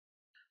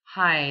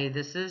Hi,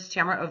 this is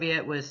Tamra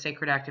Oviatt with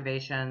Sacred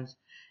Activations,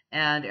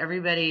 and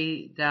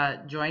everybody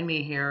that joined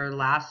me here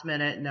last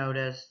minute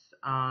notice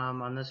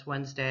on this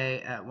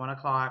Wednesday at 1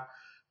 o'clock.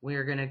 We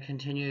are going to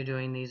continue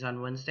doing these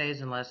on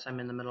Wednesdays unless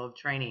I'm in the middle of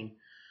training,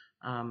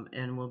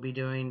 and we'll be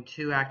doing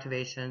two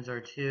activations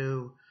or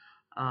two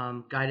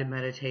guided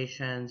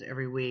meditations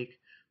every week.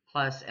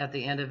 Plus, at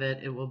the end of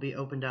it, it will be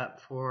opened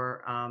up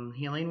for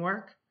healing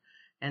work.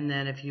 And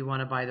then if you want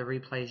to buy the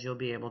replays, you'll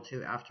be able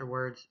to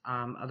afterwards.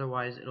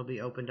 Otherwise, it'll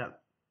be opened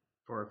up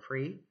for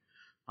free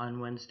on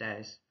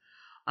Wednesdays.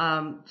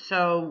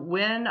 So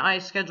when I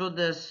scheduled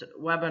this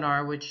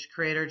webinar, which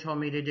Creator told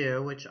me to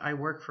do, which I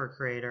work for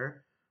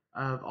Creator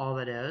of all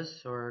that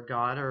is, or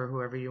God, or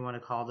whoever you want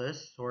to call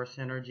this, source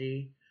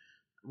energy,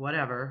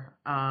 whatever,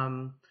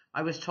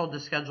 I was told to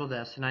schedule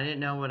this, and I didn't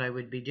know what I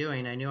would be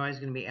doing. I knew I was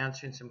going to be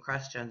answering some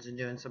questions and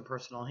doing some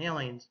personal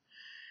healings.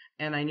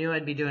 And I knew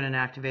I'd be doing an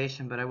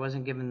activation, but I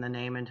wasn't given the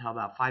name until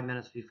about 5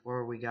 minutes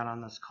before we got on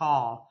this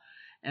call.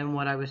 And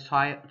what I was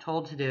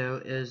told to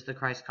do is the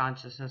Christ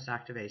Consciousness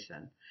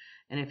activation.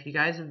 And if you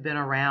guys have been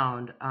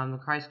around, the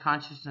Christ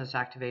Consciousness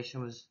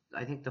activation was,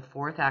 I think, the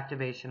fourth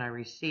activation I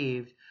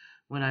received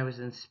when I was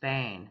in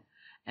Spain.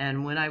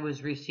 And when I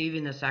was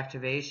receiving this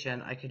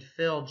activation, I could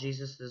feel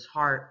Jesus's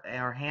heart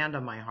or hand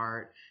on my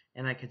heart,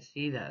 and I could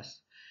see this.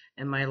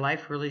 And my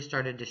life really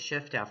started to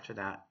shift after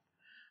that.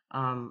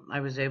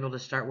 I was able to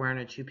start wearing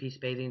a two-piece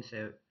bathing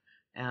suit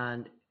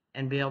and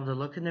be able to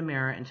look in the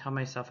mirror and tell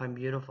myself I'm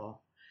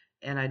beautiful.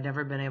 And I'd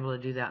never been able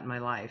to do that in my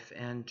life.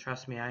 And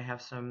trust me, I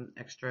have some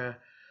extra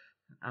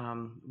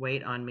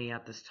weight on me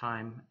at this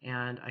time.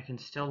 And I can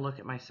still look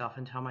at myself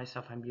and tell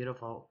myself I'm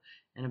beautiful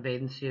in a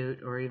bathing suit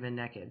or even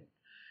naked.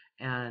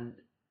 And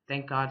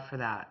thank God for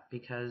that,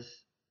 because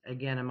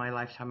again, in my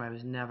lifetime, I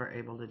was never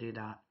able to do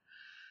that.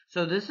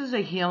 So this is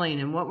a healing.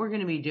 And what we're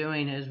going to be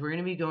doing is we're going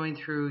to be going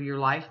through your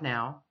life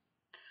now.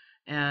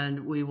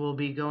 And we will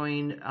be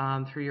going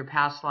through your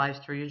past lives,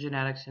 through your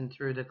genetics, and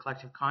through the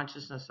collective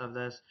consciousness of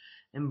this,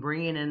 and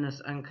bringing in this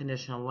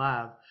unconditional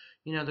love.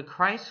 You know, the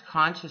Christ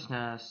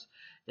consciousness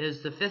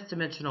is the fifth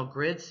dimensional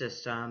grid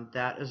system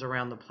that is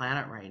around the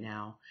planet right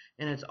now.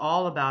 And it's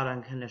all about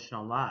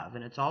unconditional love.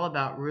 And it's all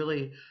about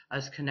really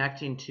us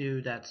connecting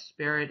to that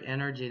spirit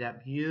energy,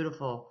 that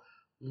beautiful,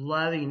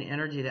 loving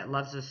energy that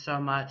loves us so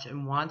much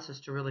and wants us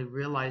to really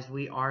realize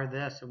we are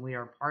this and we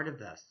are part of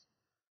this.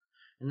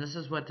 And this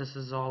is what this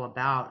is all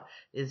about,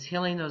 is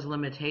healing those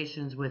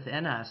limitations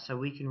within us so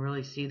we can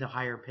really see the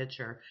higher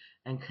picture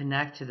and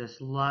connect to this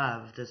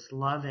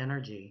love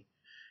energy.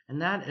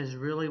 And that is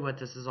really what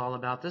this is all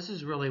about. This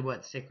is really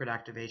what Sacred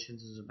Activations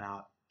is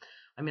about.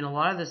 I mean, a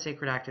lot of the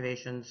Sacred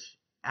Activations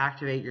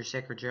activate your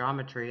sacred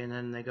geometry, and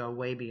then they go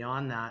way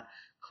beyond that,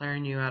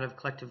 clearing you out of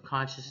collective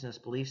consciousness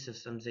belief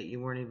systems that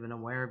you weren't even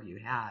aware of you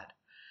had,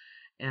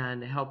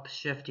 and help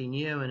shifting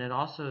you. And it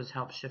also has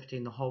helped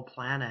shifting the whole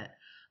planet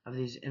of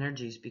these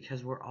energies,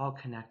 because we're all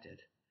connected.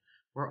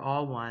 We're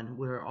all one.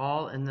 We're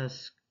all in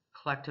this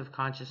collective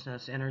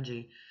consciousness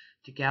energy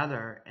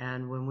together.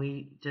 And when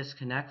we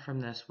disconnect from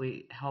this,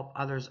 we help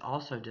others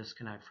also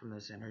disconnect from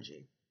this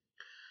energy.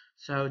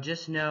 So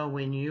just know,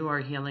 when you are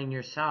healing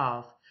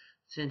yourself,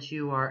 since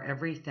you are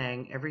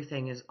everything,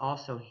 everything is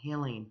also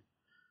healing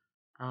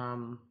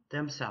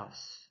themselves.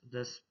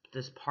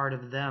 This part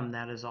of them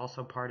that is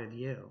also part of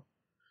you.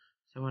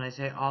 So when I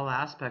say all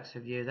aspects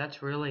of you,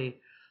 that's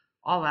really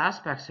all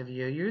aspects of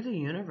you. You're the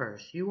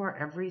universe. You are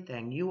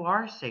everything. You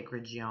are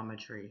sacred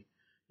geometry.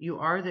 You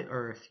are the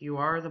earth. You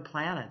are the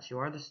planets. You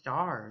are the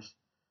stars.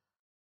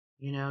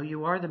 You know,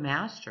 you are the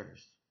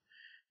masters.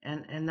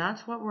 And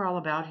that's what we're all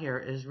about here,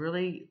 is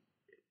really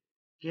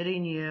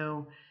getting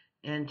you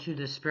into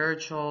the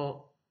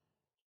spiritual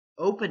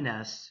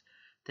openness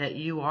that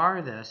you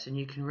are this, and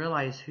you can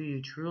realize who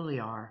you truly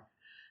are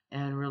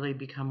and really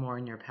become more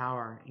in your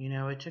power. You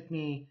know, it took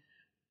me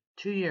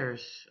 2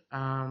 years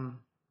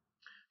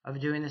of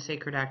doing the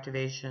sacred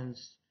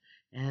activations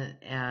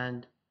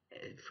and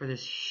for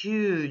this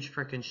huge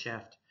freaking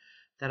shift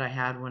that I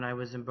had when I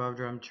was in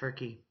Bodrum,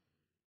 Turkey.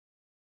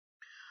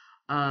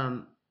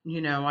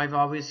 You know, I've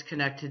always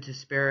connected to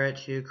spirit,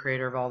 to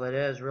creator of all that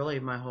is,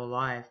 really my whole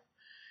life.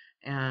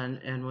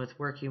 And with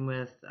working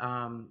with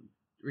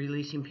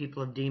releasing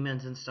people of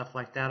demons and stuff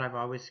like that, I've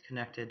always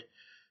connected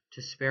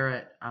to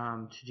spirit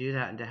to do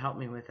that and to help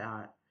me with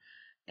that.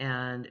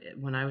 And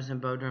when I was in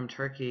Bodrum,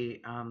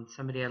 Turkey,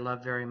 somebody I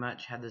love very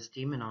much had this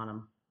demon on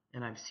him.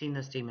 And I've seen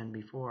this demon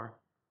before.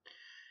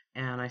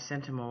 And I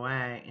sent him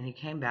away, and he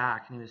came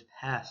back, and he was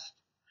pissed.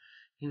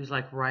 He was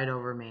like right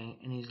over me,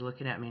 and he's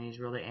looking at me, and he's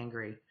really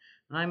angry.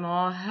 And I'm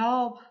all,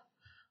 help!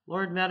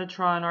 Lord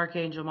Metatron,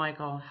 Archangel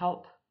Michael,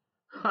 help!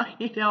 I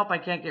need help. I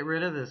can't get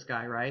rid of this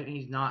guy, right?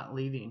 He's not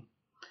leaving.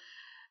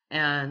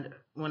 And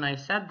when I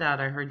said that,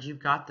 I heard,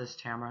 you've got this,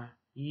 Tamra.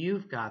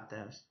 You've got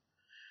this.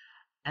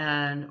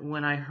 And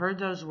when I heard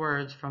those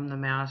words from the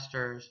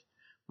masters,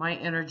 my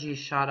energy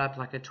shot up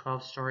like a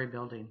 12-story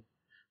building.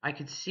 I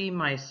could see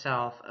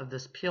myself of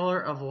this pillar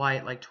of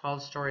light like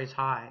 12 stories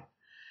high.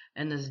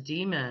 And this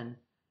demon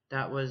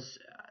that was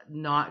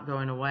not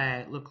going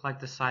away. It looked like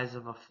the size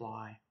of a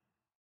fly.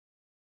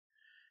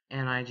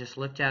 And I just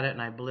looked at it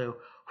and I blew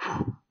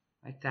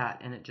like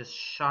that, and it just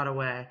shot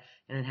away,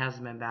 and it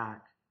hasn't been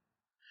back.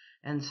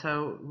 And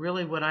so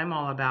really what I'm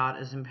all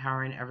about is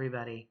empowering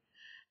everybody.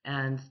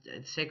 And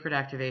sacred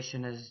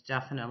activation has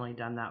definitely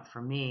done that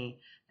for me.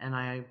 And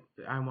I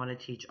want to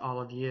teach all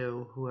of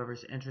you,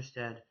 whoever's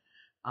interested,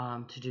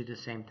 to do the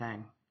same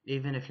thing.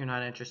 Even if you're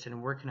not interested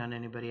in working on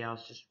anybody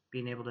else, just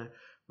being able to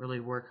really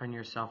work on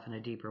yourself in a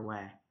deeper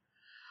way.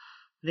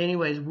 But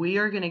anyways, we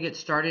are going to get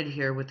started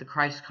here with the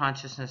Christ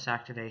consciousness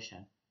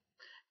activation.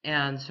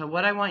 And so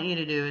what I want you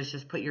to do is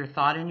just put your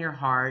thought in your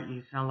heart.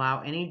 You can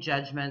allow any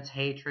judgments,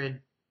 hatred,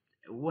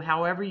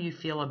 however you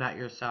feel about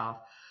yourself.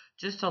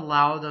 Just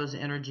allow those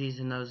energies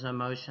and those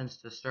emotions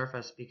to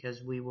surface,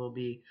 because we will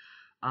be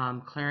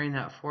clearing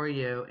that for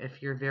you.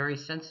 If you're very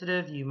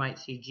sensitive, you might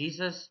see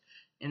Jesus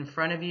in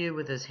front of you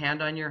with his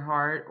hand on your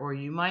heart, or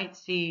you might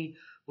see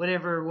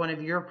whatever one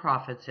of your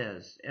prophets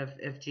is,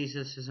 if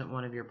Jesus isn't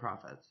one of your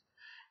prophets.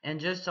 And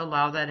just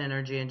allow that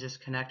energy and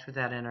just connect with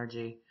that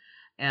energy.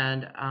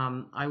 And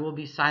I will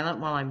be silent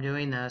while I'm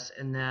doing this,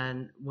 and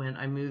then when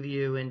I move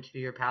you into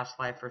your past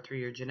life or through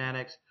your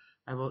genetics,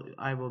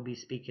 I will be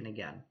speaking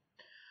again.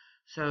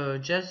 So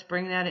just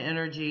bring that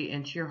energy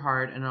into your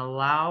heart and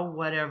allow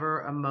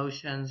whatever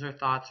emotions or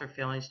thoughts or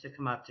feelings to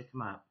come up.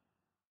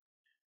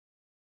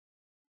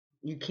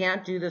 You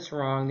can't do this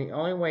wrong. The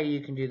only way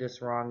you can do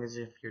this wrong is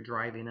if you're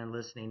driving and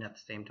listening at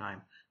the same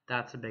time.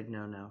 That's a big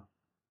no-no.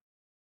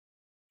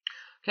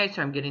 Okay,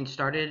 so I'm getting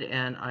started,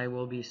 and I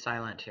will be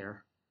silent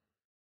here.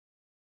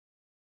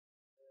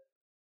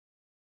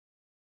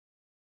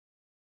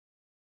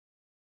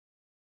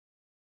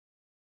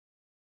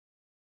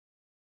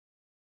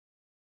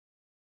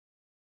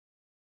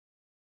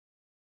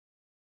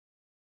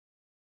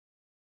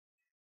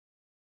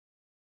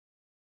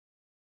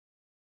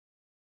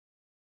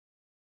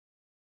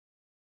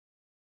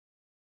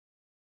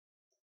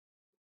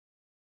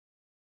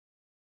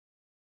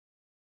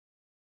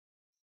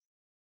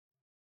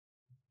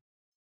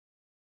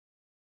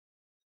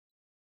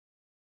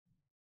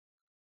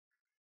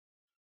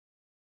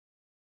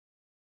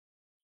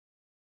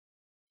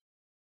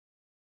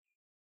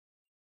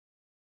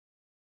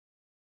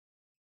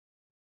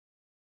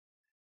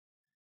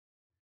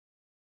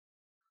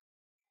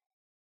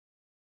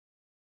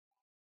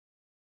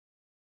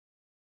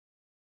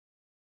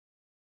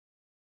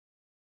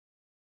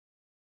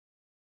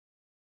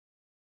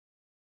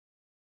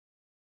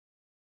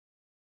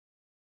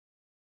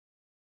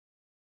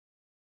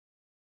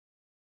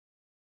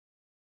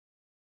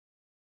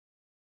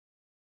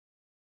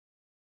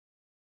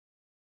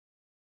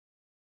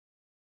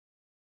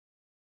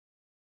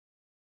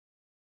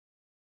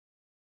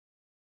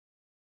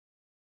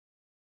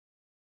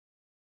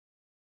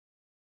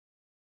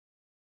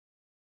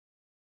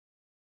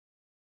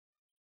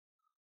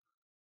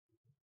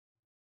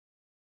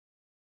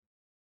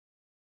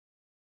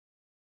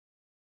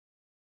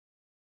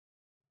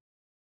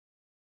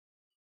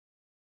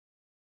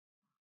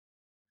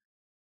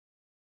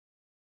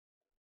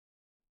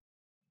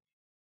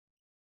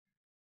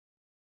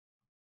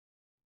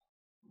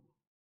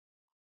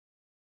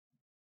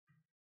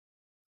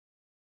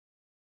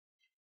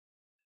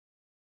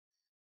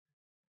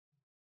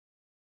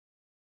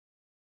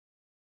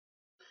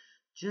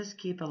 Just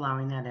keep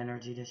allowing that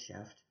energy to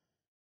shift.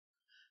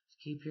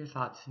 Just keep your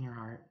thoughts in your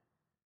heart.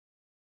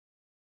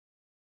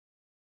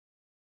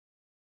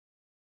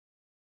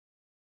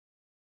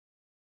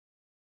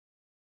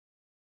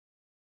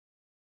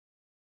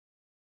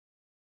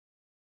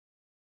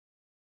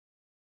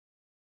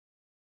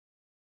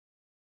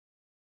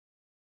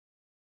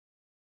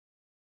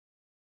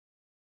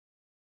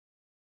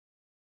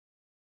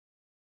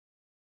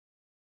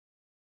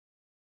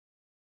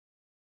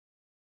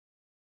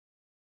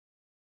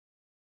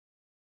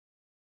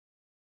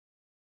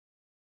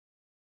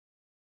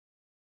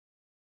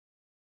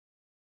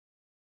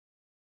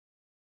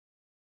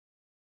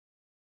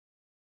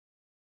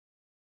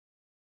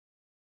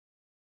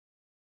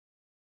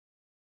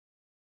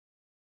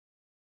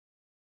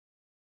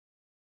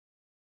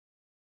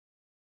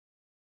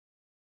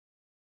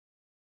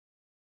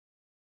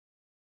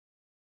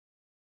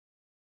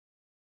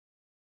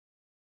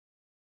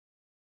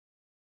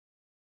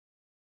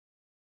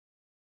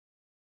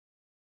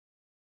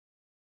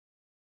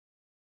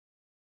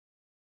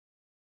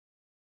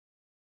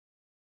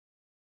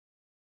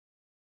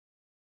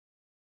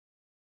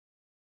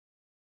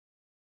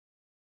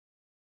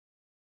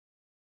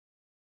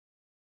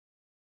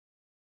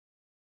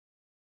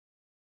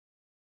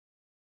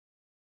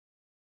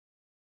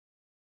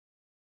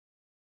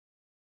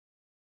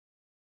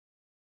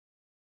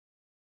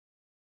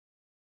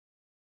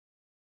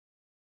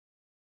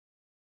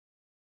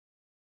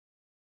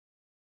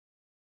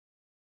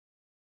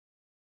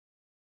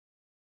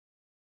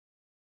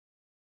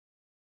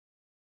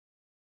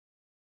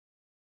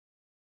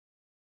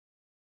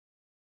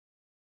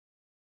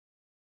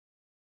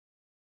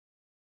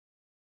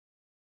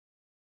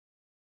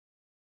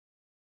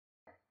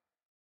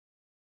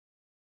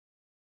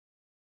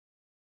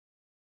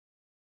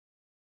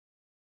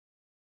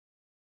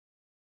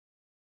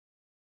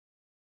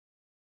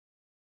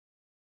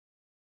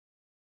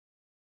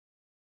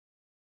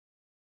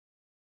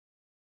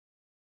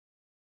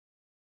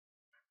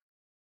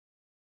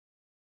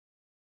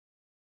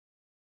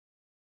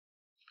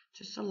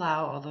 Just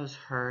allow all those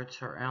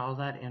hurts or all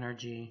that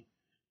energy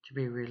to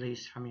be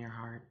released from your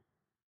heart.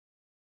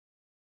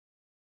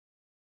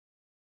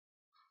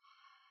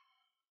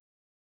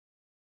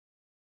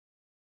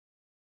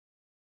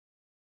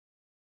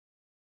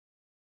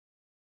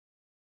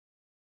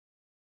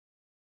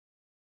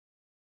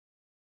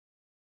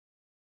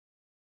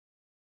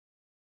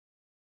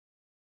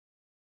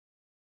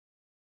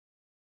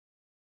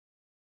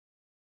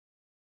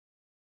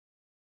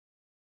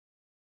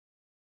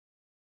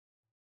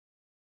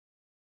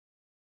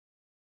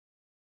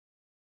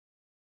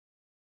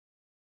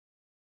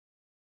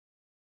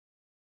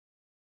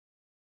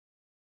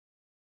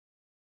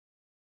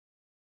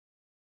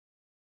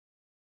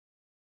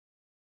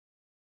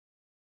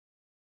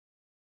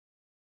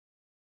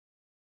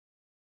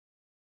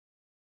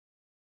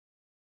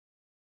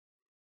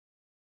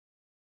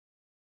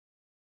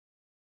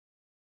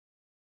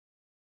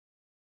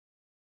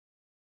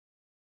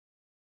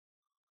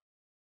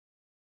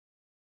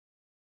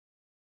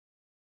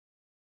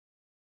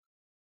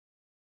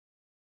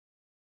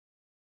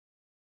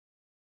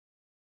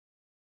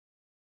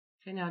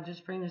 Okay, now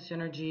just bring this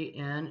energy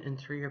in and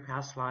through your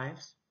past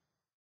lives.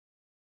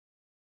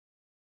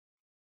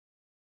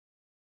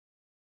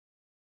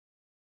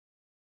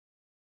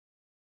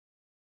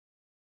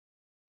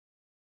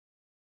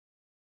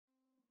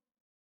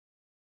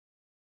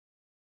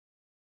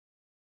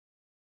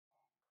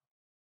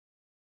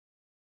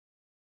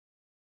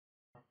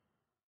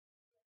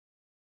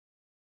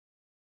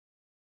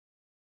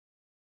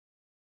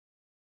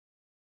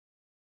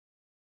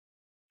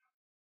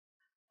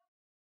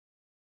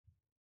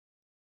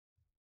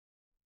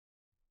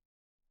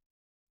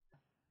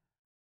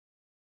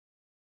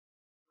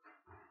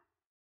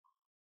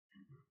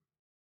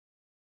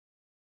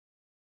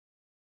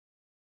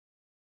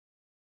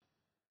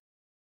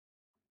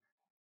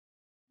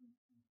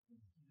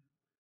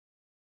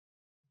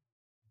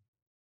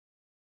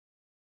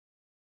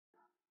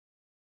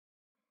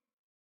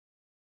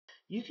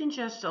 You can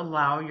just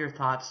allow your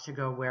thoughts to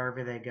go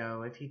wherever they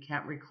go. If you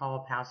can't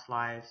recall past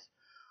lives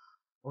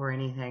or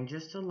anything,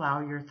 just allow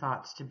your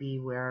thoughts to be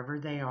wherever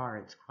they are.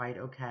 It's quite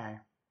okay.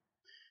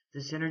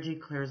 This energy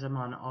clears them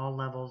on all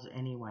levels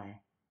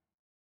anyway.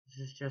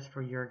 This is just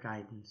for your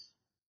guidance.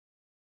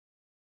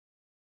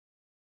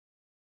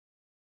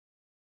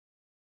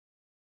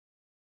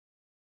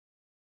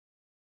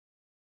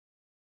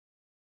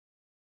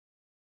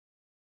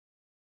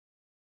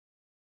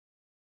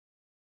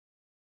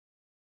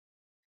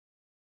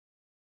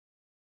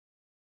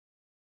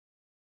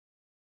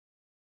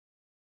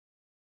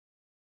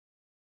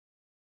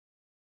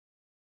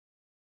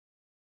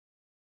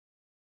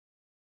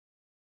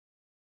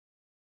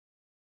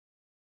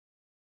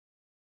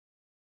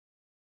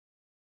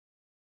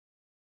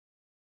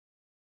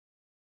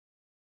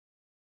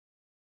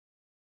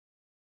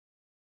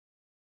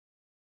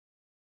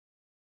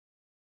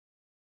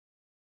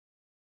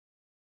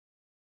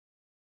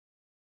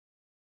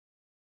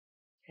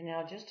 And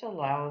now just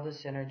allow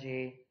this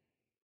energy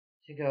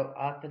to go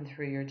up and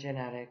through your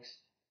genetics.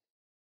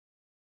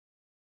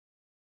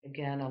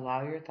 Again,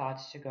 allow your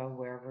thoughts to go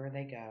wherever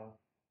they go.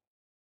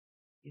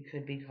 You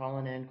could be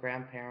calling in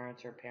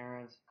grandparents or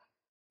parents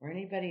or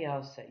anybody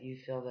else that you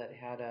feel that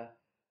had a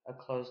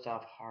closed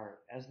off heart,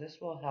 as this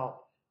will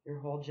help your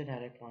whole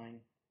genetic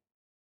line.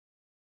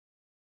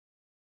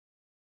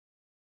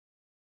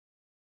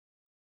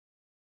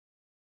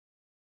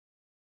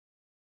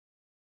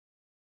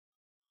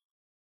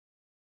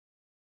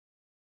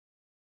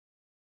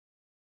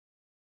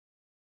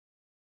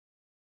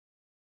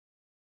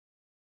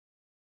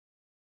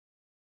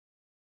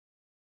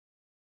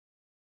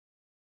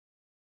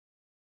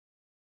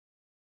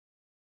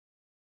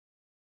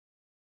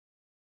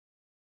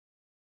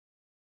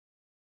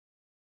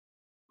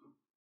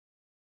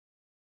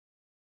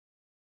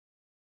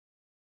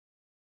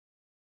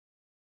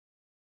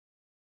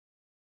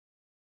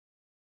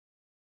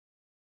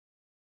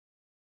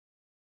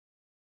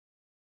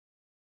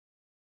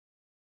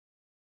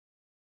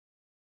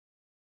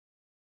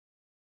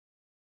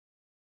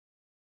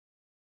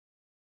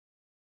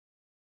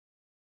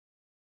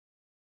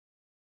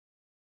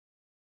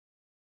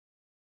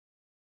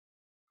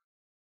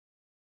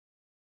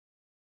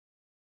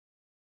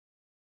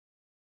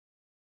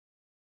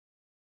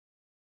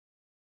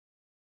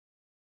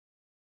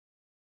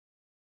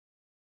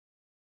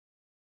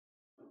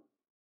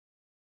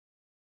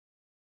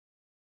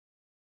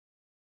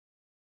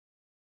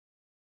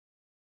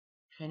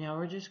 Okay, now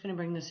we're just going to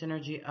bring this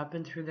energy up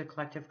and through the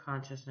collective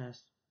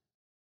consciousness.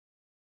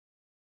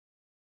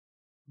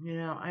 You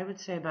know, I would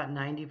say about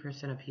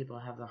 90% of people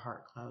have the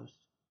heart closed,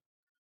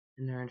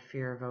 and they're in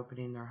fear of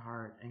opening their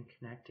heart and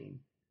connecting.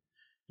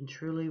 And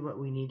truly what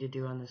we need to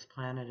do on this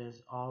planet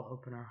is all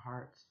open our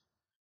hearts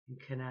and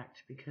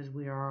connect, because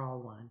we are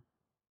all one.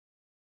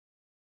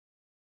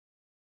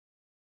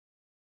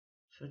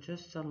 So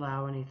just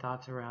allow any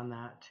thoughts around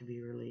that to be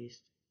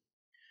released,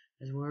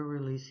 as we're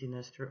releasing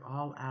this through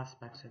all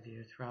aspects of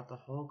you, throughout the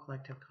whole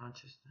collective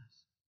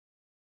consciousness,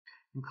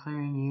 and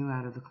clearing you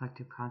out of the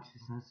collective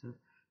consciousness of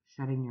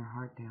shutting your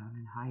heart down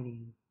and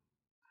hiding,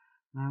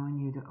 allowing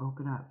you to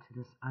open up to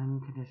this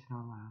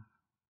unconditional love.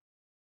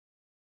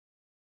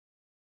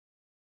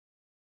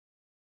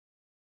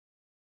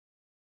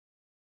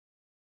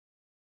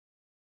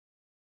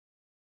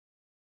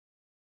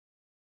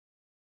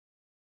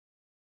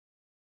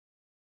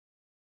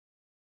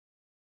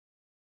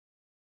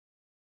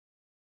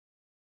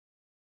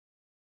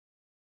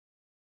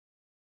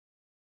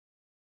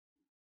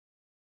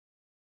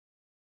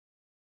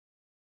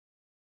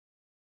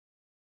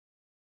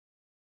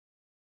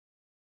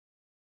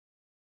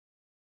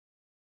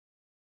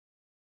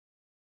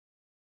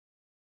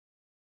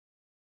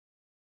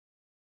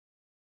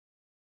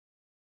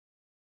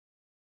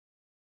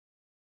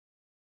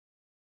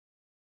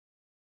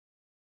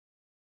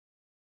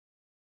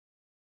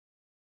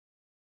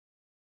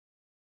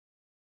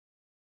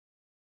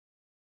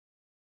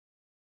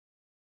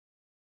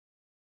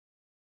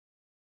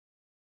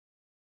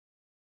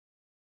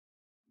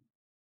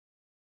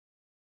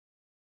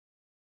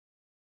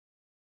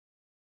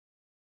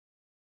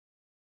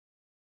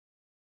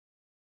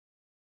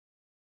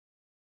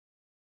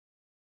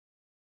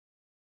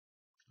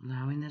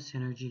 Allowing this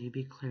energy to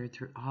be cleared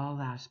through all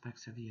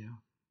aspects of you.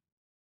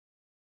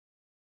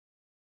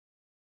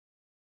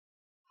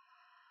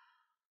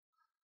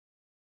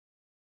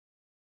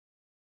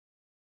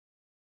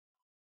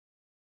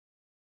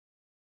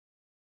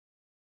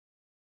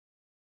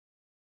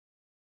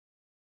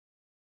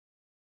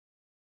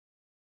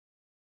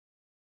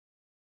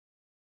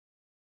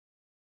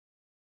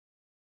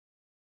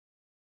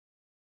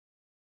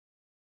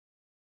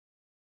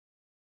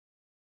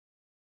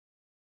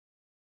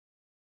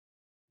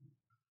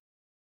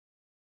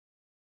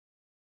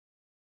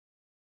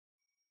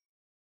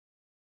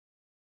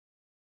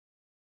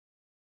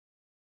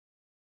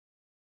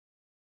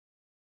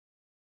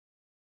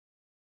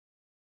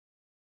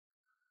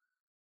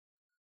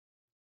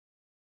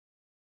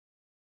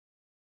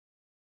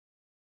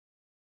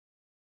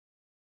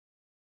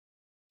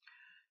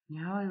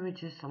 Now I would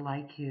just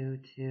like you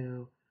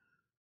to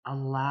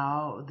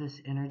allow this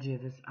energy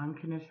of this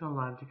unconditional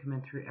love to come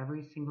in through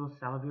every single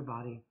cell of your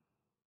body,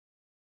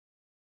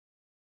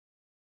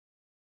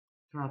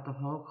 throughout the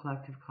whole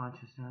collective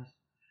consciousness,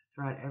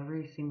 throughout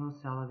every single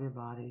cell of your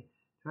body,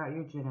 throughout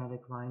your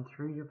genetic line,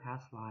 through your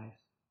past lives,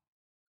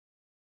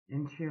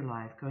 into your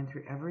life, going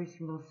through every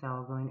single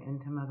cell, going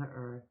into Mother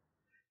Earth.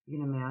 You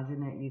can imagine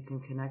that you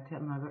can connect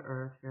to Mother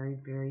Earth, very,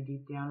 very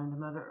deep down into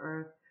Mother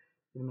Earth.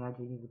 You can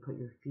imagine you can put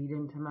your feet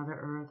into Mother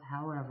Earth.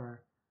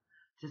 However,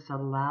 just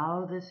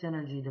allow this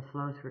energy to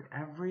flow through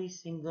every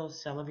single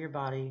cell of your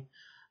body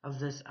of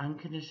this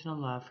unconditional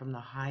love from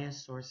the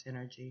highest source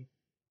energy.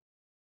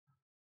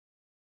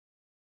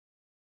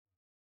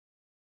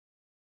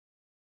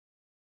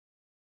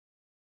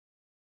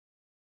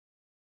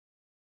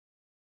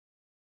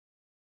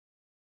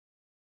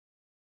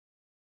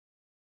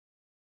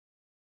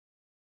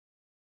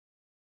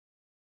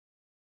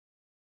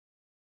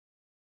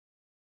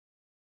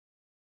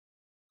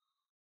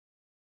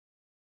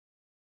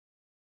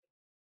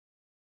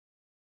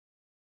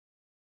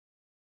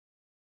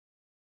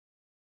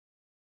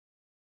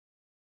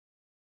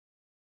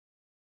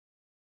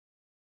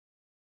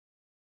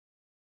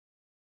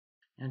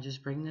 And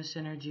just bring this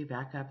energy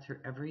back up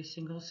through every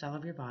single cell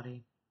of your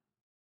body.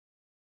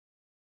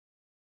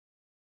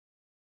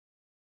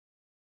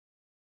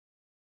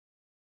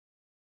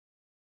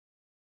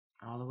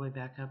 All the way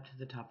back up to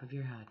the top of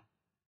your head.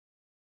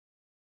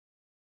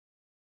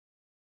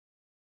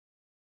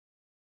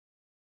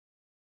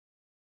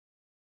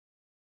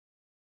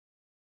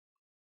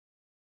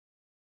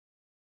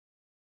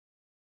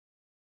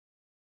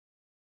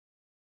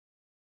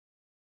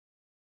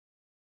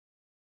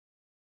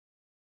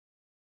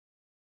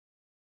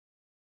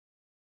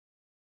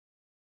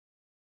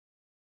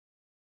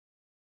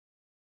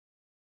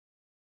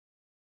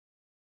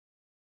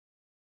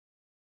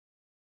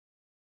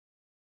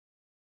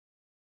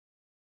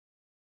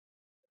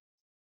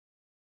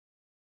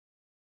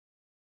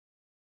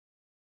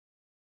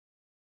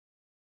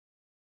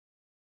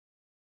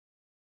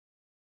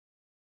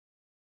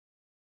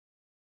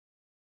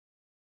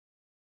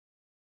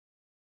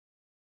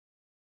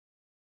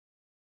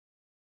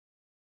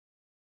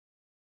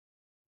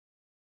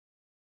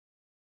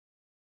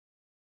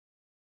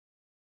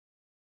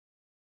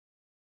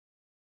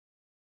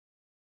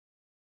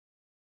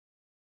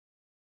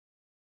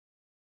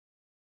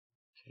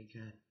 Okay,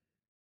 good.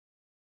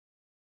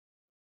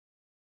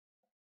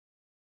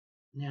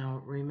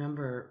 Now,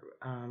 remember,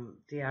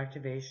 the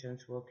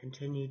activations will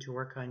continue to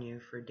work on you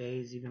for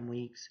days, even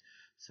weeks,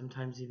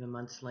 sometimes even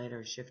months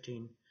later,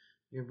 shifting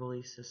your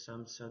belief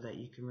system so that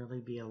you can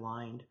really be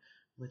aligned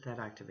with that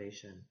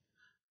activation.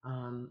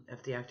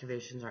 If the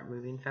activations aren't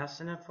moving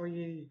fast enough for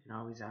you, you can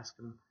always ask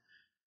them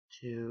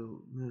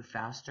to move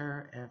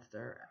faster.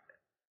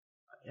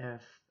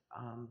 If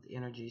the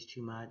energy is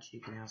too much,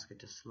 you can ask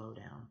it to slow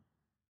down.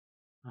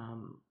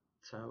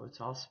 So it's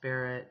all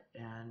spirit,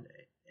 and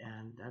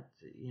that's,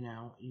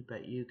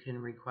 but you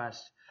can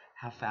request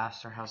how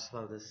fast or how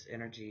slow this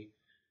energy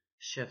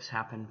shifts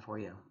happen for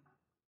you.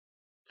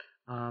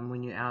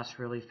 When you ask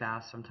really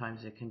fast,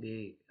 sometimes it can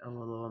be a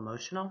little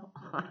emotional.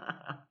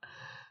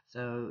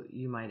 So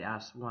you might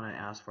want to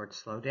ask for it to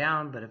slow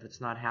down, but if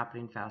it's not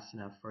happening fast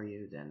enough for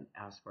you, then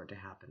ask for it to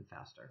happen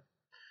faster.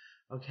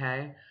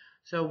 Okay?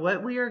 So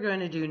what we are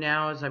going to do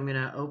now is I'm going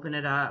to open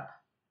it up.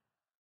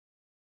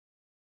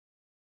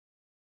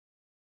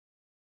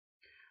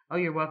 Oh,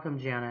 you're welcome,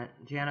 Janet.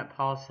 Janet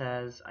Paul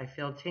says, I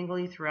feel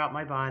tingly throughout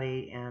my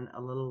body and a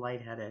little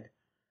lightheaded.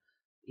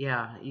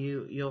 Yeah,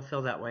 you'll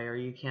feel that way, or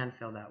you can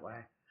feel that way.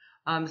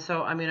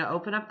 So I'm going to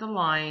open up the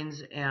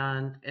lines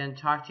and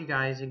talk to you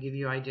guys and give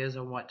you ideas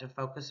on what to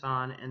focus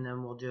on, and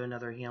then we'll do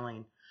another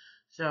healing.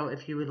 So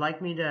if you would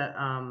like me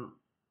to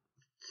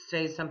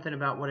say something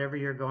about whatever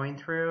you're going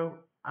through,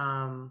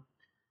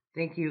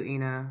 thank you,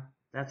 Ina.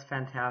 That's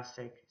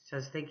fantastic. It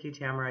says, thank you,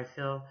 Tamra. I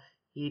feel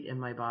heat in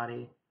my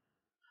body.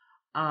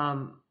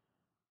 Um,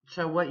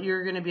 so what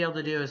you're going to be able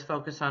to do is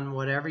focus on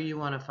whatever you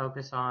want to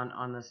focus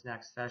on this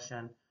next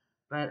session.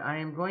 But I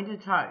am going to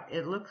talk.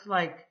 It looks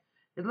like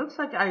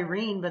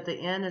Irene, but the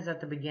N is at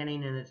the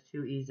beginning and it's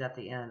two E's at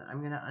the end. I'm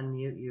going to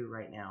unmute you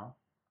right now.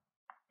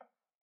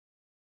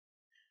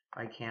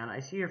 If I can. I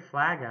see your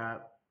flag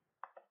up.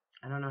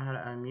 I don't know how to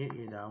unmute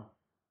you though.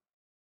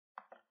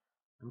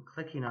 I'm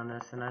clicking on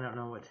this and I don't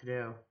know what to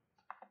do.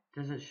 It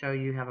doesn't show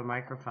you have a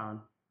microphone.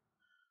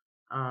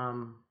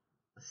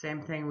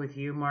 Same thing with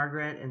you,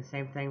 Margaret, and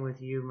same thing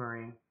with you,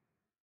 Marie.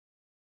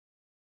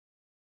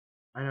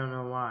 I don't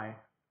know why.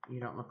 You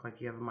don't look like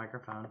you have a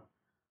microphone.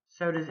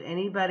 So does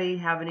anybody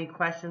have any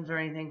questions or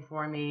anything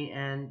for me?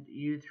 And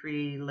you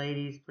three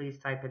ladies, please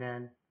type it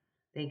in.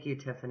 Thank you,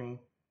 Tiffany.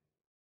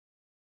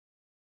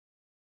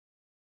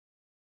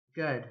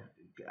 Good.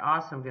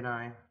 Awesome,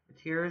 Ganai. The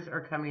tears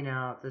are coming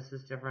out. This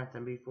is different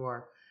than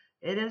before.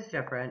 It is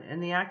different.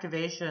 And the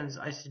activations,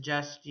 I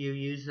suggest you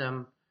use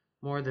them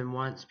more than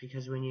once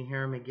because when you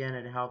hear them again,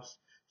 it helps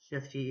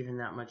shift you even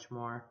that much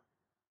more.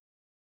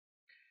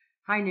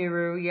 Hi,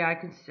 Nuru. Yeah, I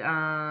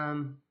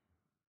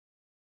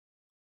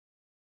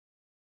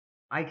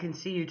can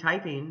see you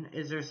typing.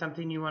 Is there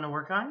something you want to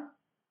work on?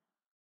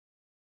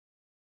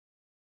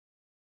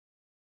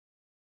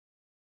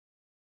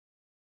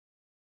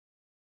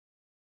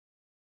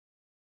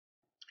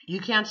 You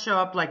can't show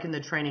up like in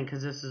the training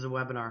because this is a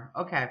webinar.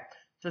 Okay,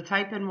 so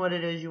type in what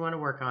it is you want to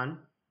work on.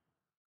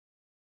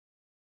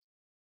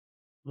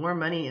 More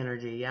money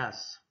energy,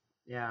 yes.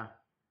 Yeah.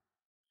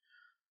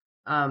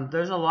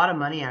 There's a lot of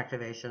money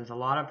activations, a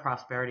lot of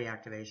prosperity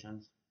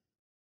activations.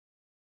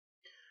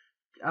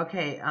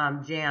 Okay,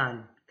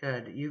 Jan,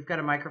 good. You've got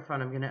a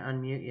microphone. I'm going to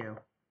unmute you.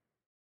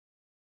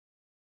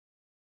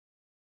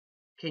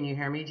 Can you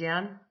hear me,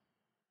 Jan?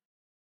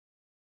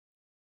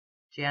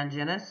 Jan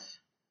Genis?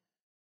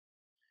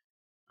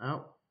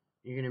 Oh,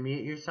 you're going to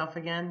mute yourself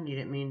again? You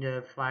didn't mean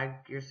to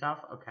flag yourself?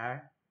 Okay.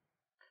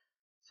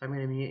 So I'm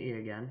going to mute you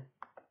again.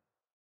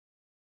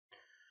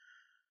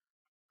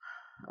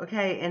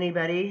 Okay,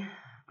 anybody?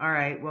 All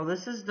right, well,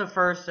 this is the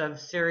first of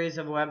series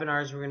of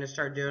webinars we're going to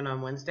start doing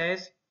on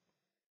Wednesdays.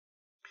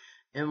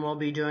 And we'll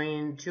be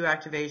doing 2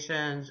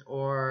 activations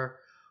or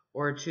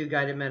 2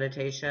 guided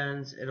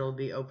meditations. It'll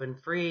be open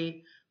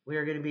free. We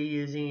are going to be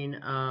using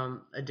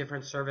a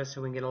different service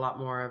so we can get a lot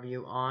more of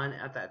you on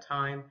at that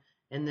time.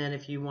 And then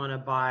if you want to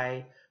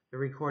buy the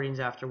recordings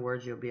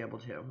afterwards, you'll be able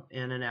to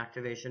in an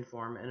activation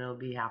form, and it'll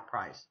be half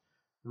price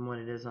than what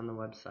it is on the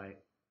website.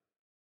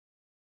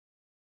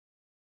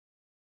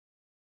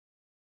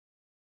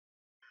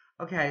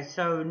 Okay,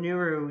 so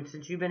Nuru,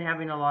 since you've been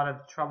having a lot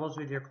of troubles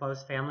with your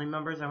close family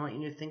members, I want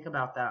you to think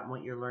about that and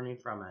what you're learning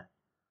from it.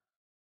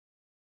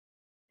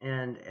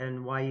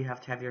 And why you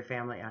have to have your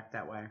family act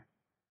that way.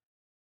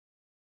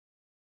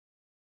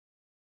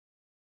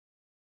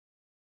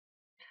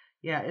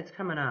 Yeah, it's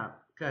coming up.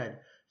 Good.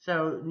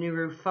 So,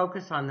 Nuru,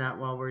 focus on that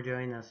while we're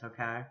doing this,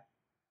 okay?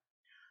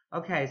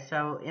 Okay,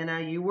 so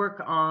Inna, you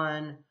work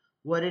on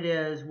what it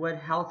is, what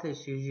health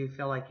issues you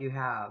feel like you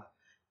have.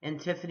 And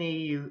Tiffany,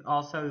 you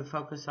also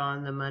focus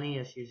on the money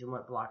issues and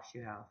what blocks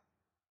you have.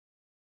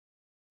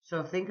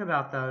 So think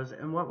about those.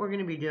 And what we're going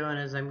to be doing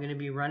is I'm going to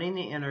be running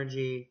the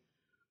energy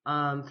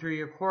through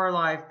your core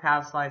life,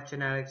 past life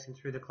genetics, and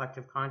through the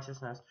collective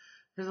consciousness.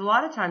 Because a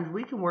lot of times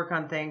we can work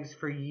on things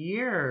for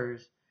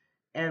years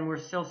and we're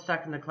still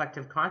stuck in the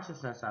collective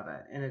consciousness of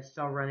it, and it's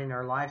still running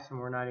our lives and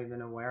we're not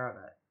even aware of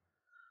it.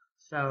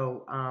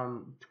 So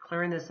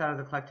clearing this out of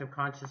the collective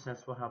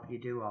consciousness will help you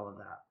do all of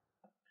that.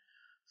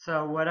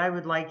 So what I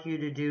would like you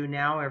to do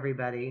now,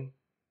 everybody,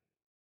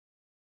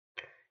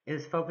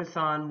 is focus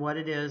on what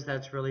it is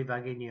that's really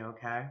bugging you,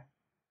 okay?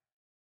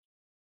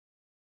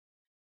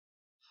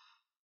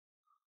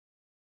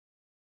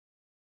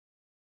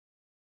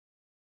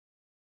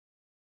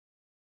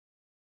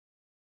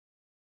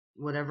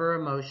 Whatever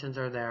emotions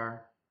are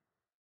there.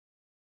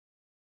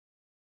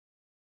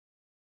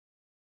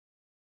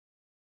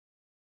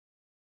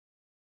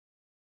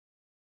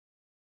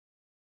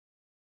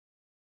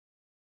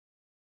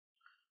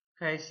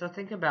 Okay, so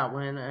think about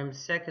when I'm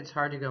sick, it's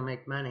hard to go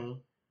make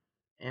money.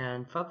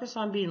 And focus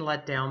on being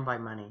let down by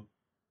money.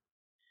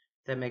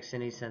 If that makes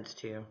any sense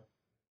to you.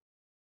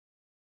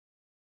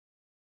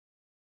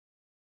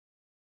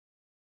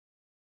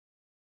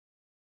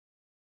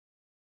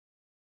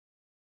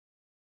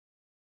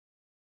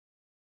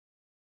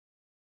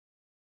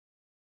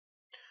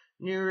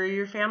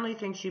 Your family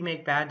thinks you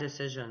make bad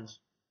decisions.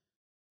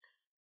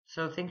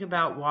 So think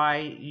about why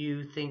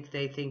you think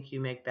they think you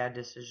make bad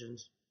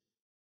decisions.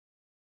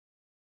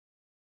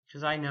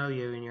 Because I know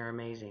you and you're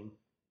amazing.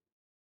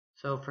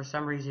 So for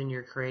some reason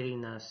you're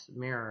creating this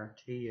mirror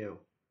to you.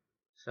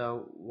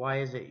 So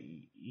why is it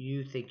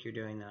you think you're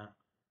doing that?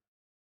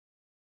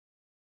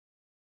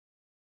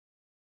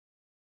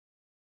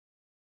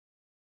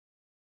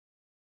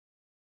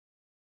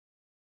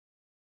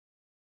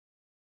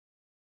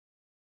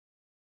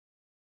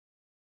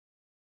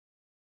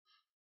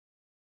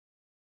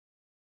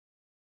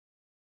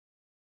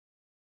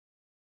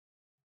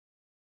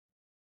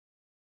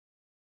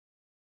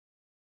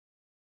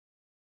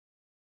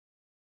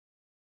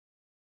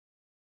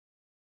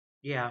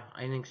 Yeah,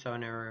 I think so,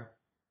 Naru.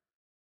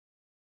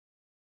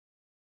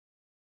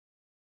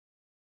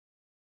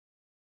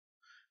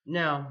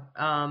 No,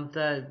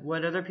 the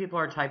what other people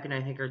are typing,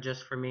 I think, are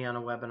just for me on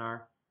a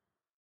webinar.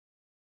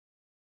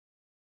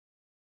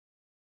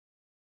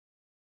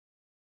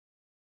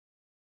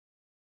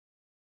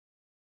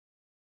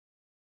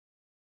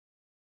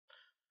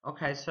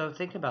 Okay, so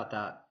think about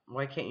that.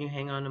 Why can't you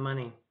hang on to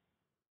money?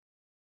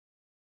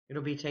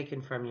 It'll be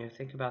taken from you.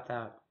 Think about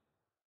that.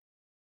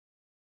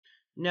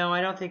 No,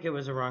 I don't think it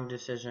was a wrong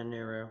decision,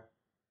 Nuru.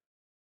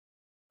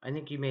 I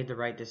think you made the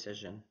right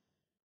decision.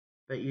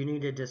 But you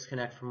need to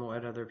disconnect from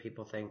what other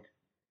people think.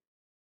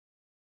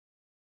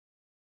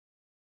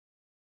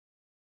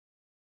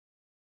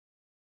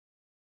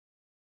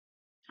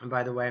 And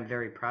by the way, I'm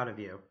very proud of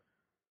you.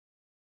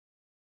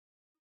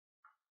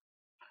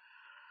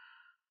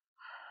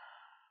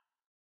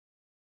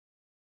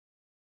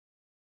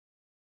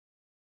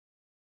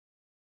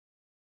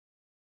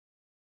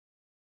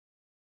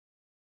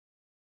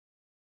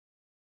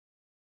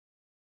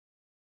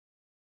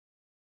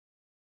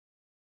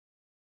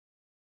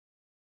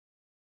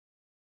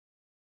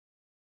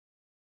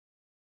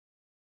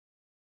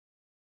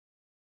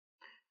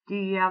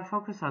 Yeah,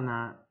 focus on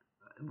that.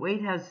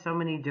 Weight has so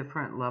many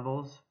different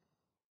levels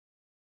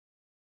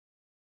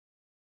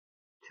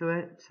to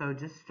it, so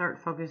just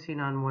start focusing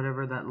on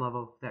whatever that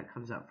level that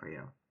comes up for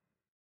you.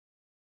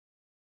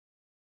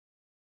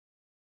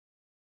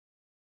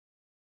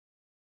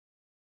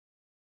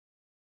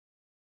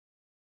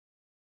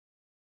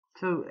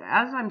 So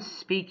as I'm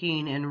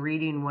speaking and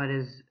reading what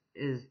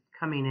is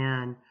coming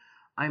in,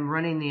 I'm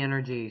running the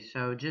energy.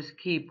 So just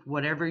keep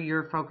whatever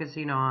you're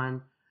focusing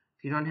on.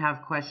 If you don't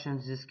have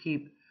questions, just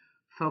keep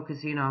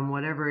focusing on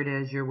whatever it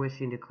is you're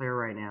wishing to clear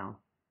right now.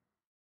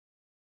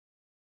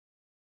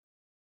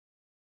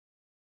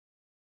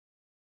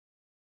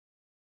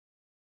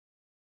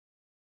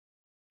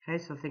 Okay,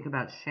 so think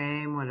about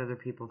shame, what other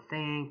people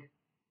think.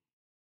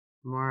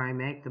 The more I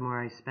make, the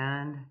more I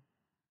spend.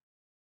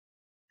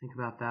 Think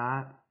about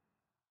that.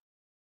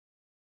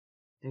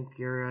 Think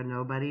you're a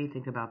nobody.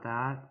 Think about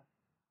that.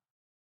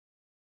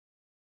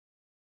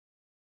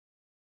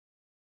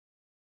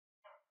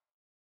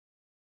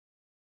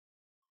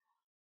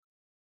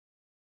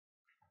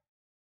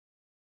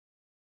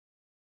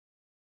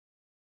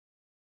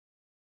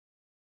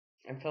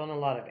 I'm feeling a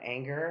lot of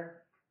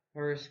anger.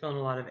 Whoever's feeling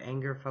a lot of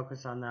anger,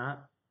 focus on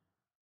that.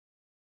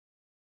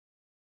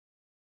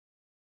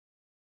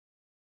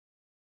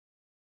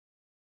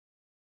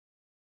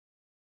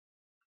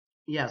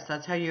 Yes,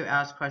 that's how you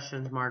ask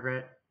questions,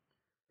 Margaret.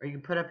 Or you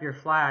can put up your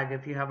flag.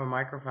 If you have a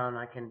microphone,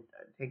 I can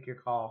take your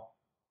call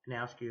and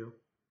ask you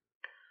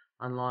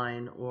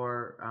online,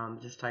 or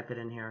just type it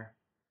in here.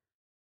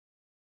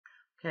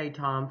 Okay,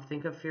 Tom,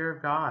 think of fear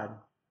of God.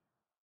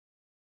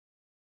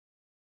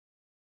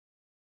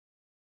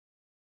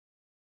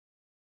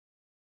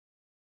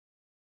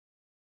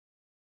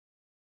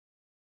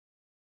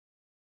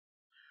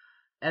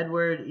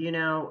 Edward,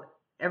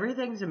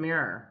 everything's a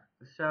mirror.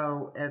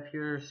 So if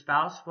your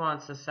spouse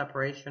wants a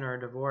separation or a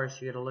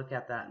divorce, you got to look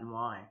at that and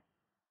why.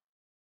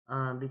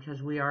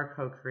 Because we are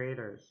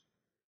co-creators.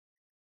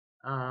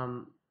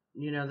 Um,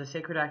 the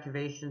sacred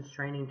activations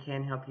training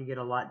can help you get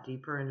a lot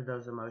deeper into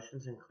those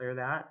emotions and clear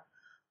that.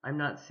 I'm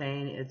not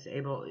saying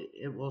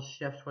it will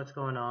shift what's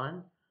going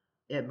on.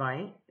 It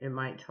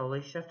might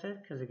totally shift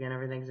it because again,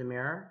 everything's a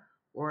mirror,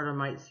 or it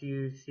might see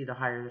you see the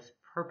higher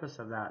purpose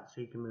of that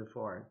so you can move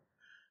forward.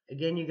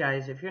 Again, you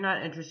guys, if you're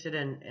not interested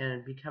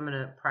in becoming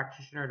a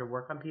practitioner to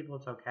work on people,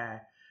 it's okay.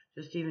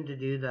 Just even to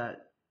do the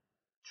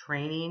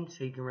training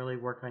so you can really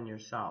work on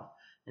yourself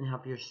and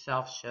help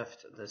yourself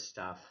shift this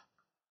stuff.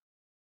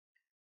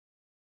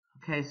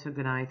 Okay, so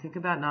good night. Think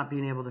about not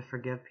being able to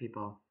forgive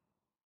people.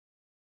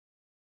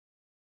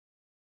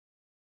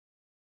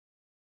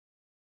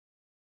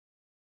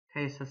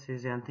 Okay, so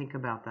Suzanne, think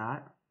about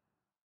that.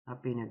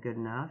 Not being good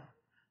enough.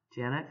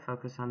 Janet,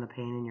 focus on the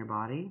pain in your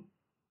body.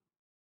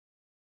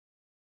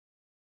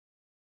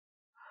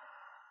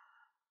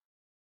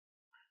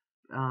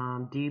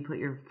 D, put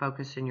your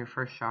focus in your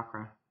first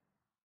chakra.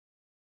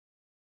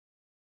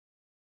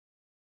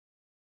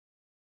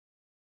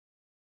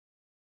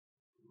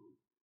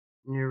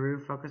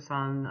 Niru, focus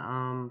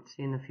on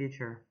seeing the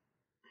future.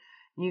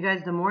 You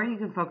guys, the more you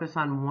can focus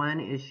on one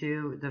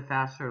issue, the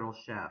faster it'll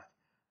shift.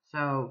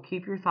 So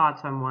keep your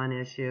thoughts on one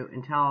issue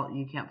until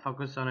you can't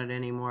focus on it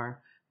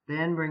anymore.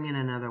 Then bring in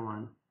another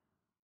one.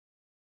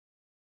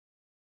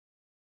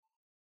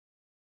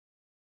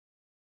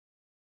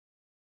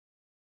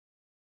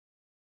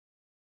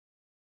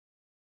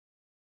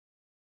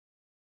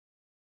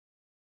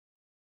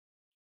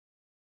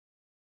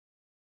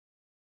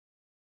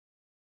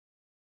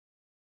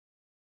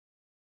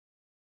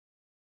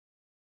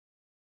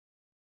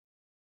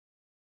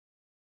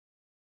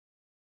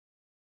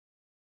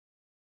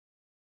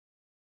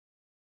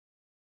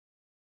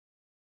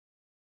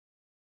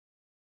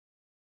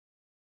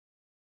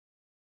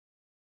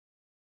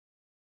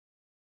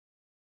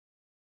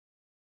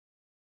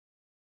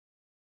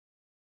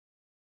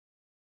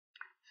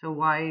 So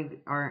why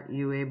aren't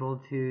you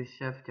able to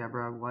shift,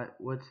 Deborah?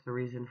 What's the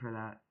reason for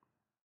that?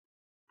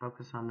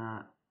 Focus on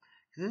that.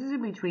 Because this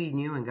is between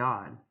you and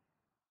God.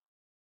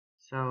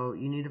 So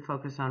you need to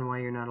focus on why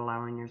you're not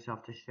allowing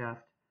yourself to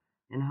shift.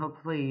 And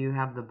hopefully you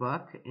have the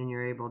book and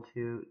you're able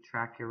to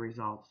track your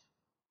results.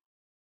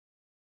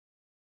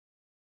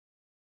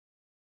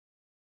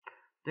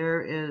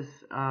 There is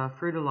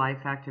Fruit of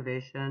Life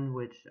activation,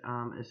 which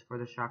is for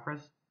the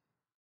chakras.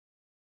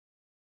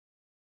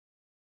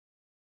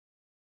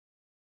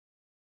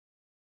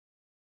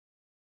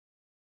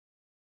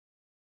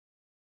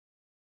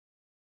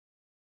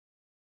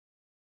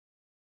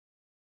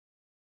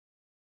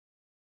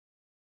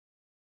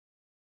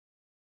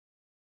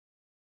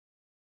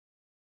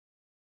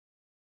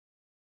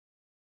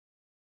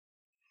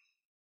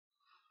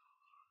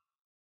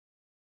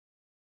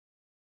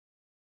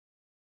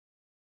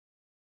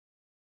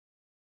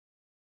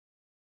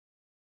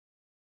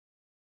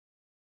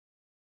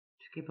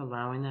 Just keep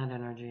allowing that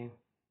energy.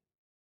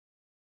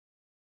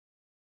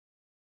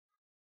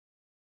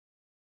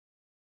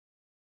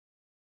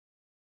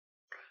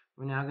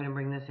 We're now going to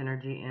bring this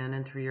energy in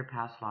and through your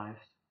past lives.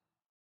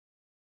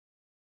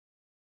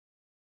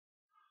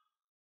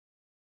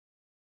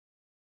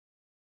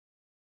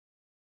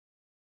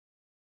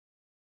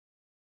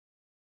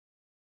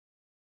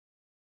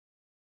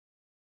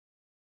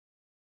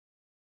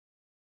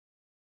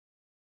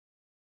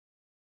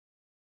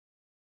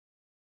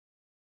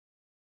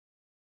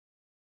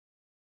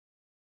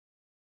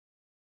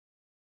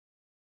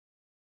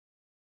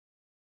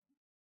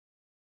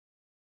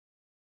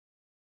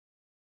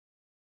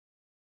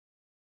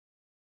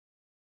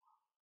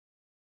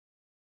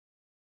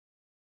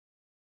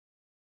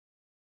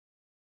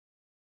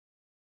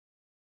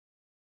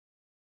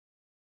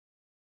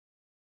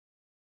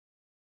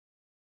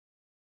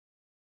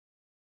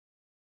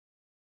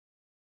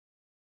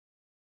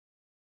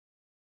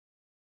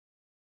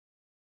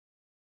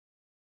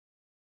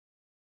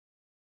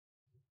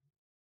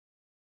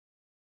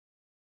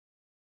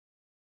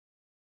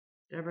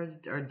 Deborah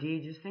or Dee,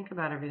 just think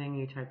about everything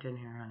you typed in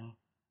here, honey.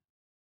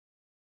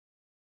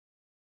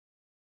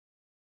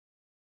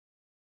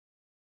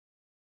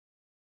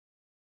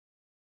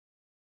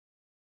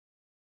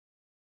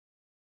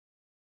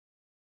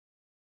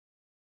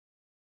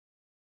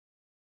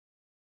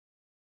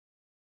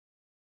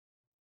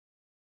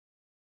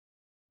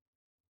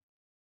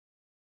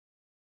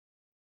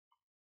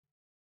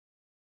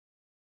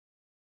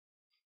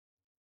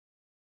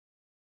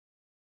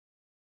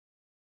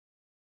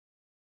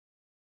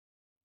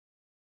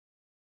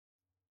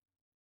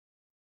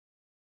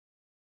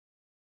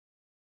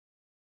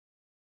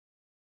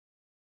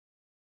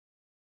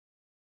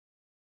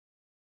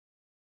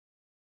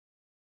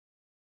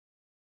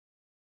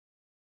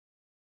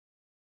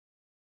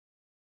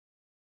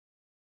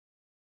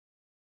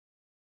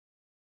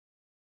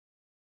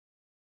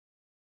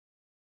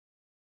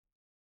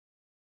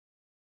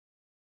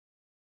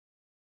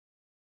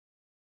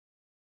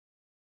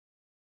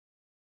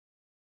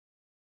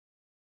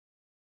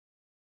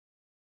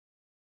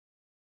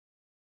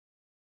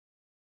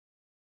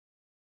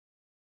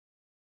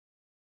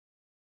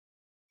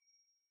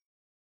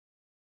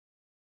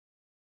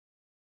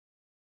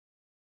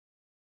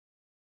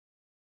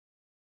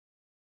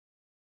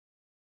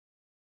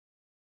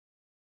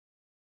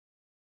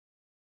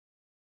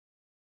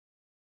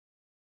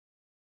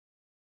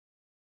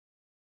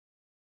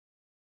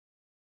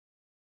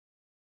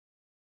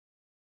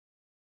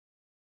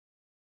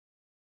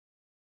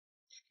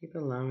 Just keep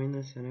allowing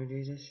this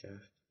energy to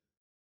shift.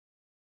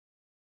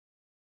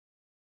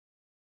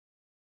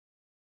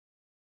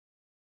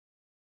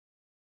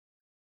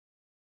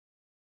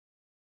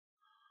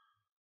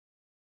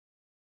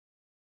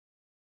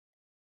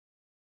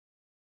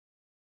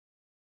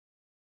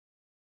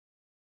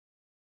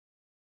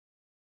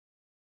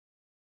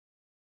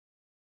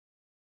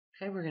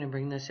 Okay, we're going to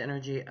bring this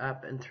energy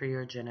up and through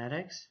your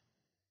genetics.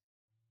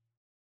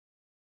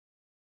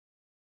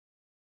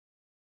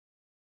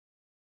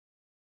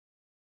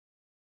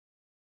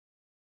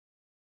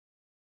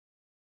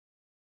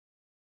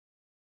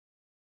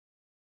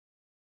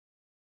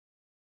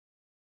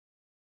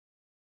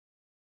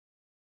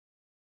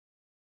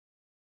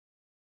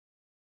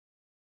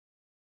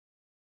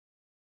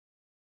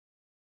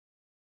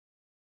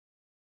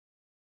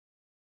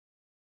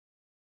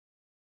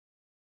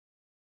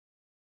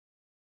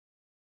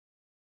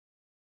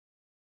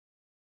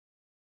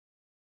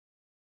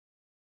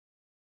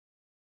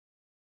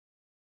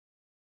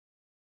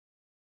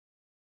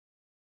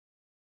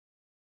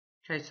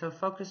 Okay, so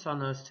focus on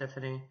those,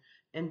 Tiffany,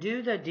 and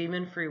do the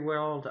Demon Free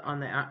World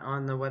on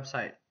the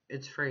website.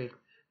 It's free,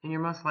 and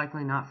you're most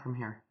likely not from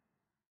here.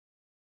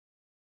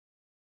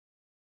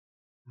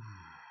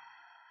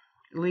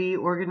 Lee,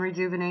 organ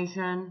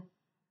rejuvenation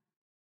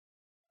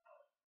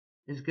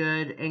is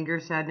good. Anger,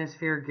 sadness,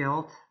 fear,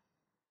 guilt.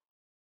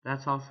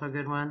 That's also a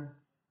good one.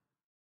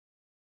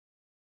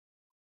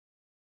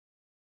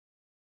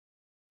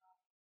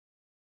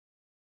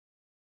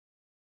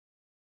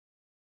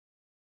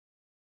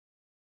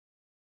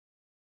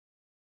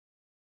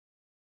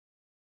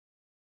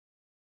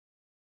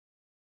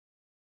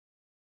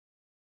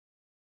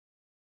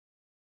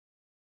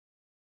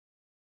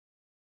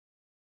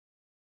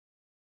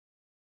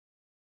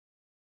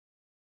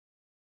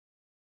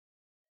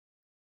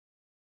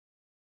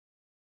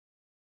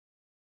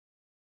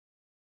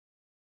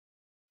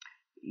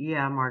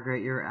 Yeah,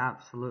 Margaret, you're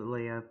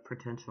absolutely a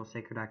potential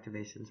sacred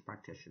activations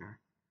practitioner.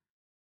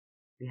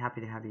 Be happy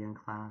to have you in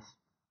class.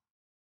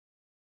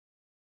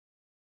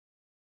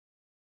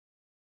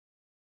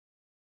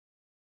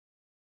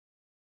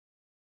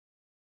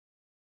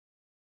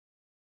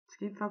 Let's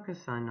keep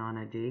focusing on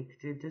it, Dee.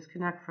 Could you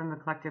disconnect from the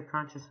collective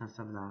consciousness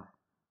of that?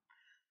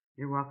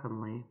 You're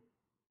welcome, Lee.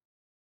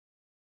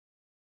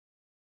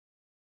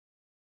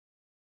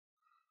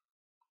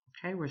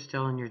 Okay, we're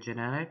still in your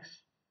genetics.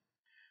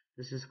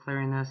 This is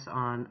clearing this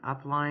on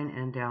upline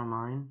and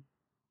downline,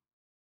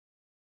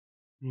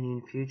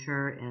 meaning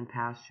future and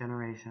past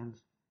generations.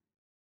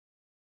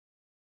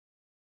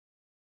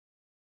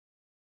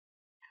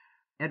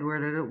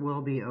 Edward, it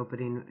will be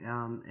opening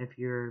if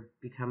you're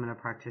becoming a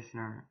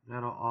practitioner.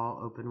 That'll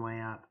all open way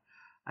up.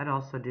 I'd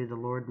also do the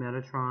Lord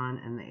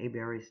Metatron and the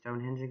Aberry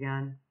Stonehenge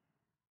again.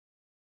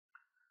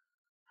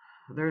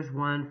 There's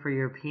one for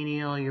your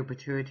pineal, your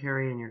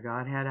pituitary, and your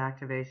Godhead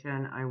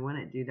activation. I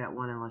wouldn't do that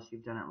one unless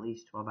you've done at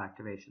least 12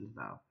 activations,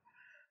 though.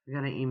 I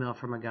got an email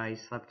from a guy who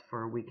slept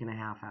for a week and a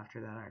half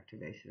after that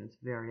activation. It's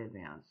very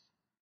advanced.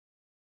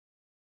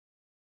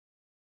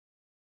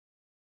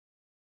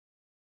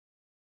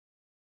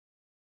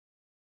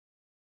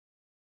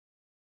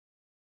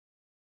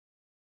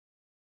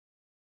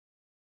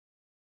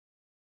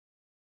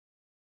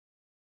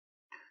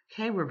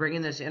 Okay, we're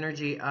bringing this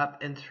energy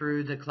up and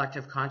through the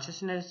collective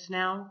consciousness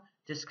now,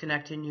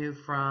 disconnecting you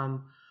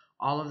from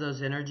all of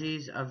those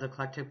energies of the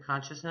collective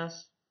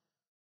consciousness.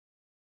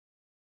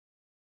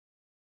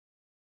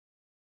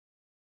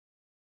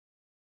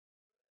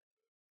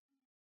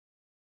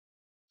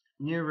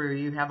 Nuru,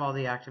 you have all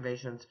the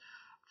activations.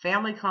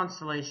 Family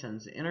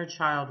constellations, inner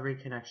child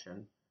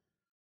reconnection.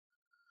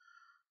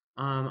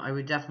 I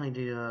would definitely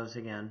do those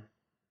again.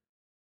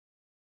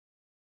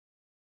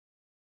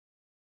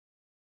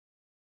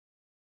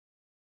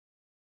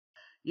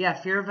 Yeah,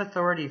 fear of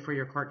authority for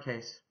your court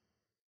case.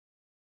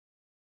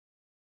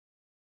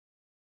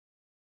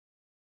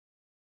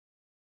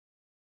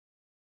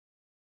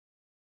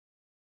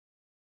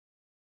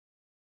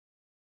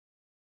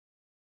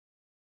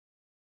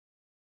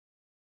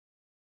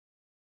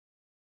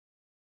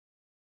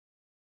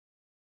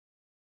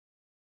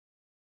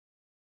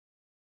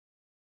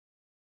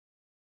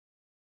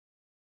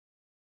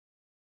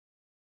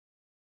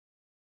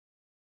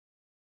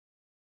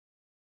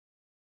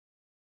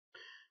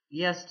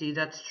 Yes, Dee,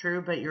 that's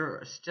true, but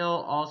you're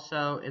still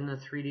also in the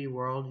 3D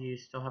world. You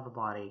still have a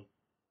body.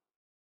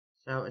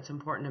 So it's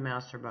important to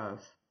master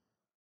both.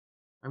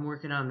 I'm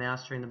working on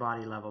mastering the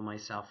body level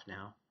myself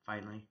now,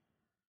 finally.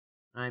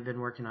 I've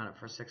been working on it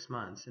for 6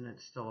 months, and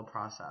it's still a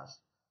process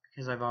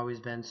because I've always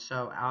been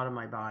so out of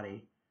my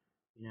body.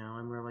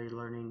 I'm really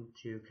learning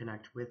to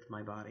connect with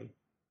my body.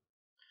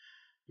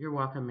 You're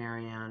welcome,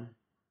 Marianne.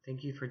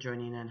 Thank you for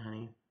joining in,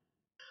 honey.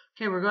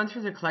 Okay, we're going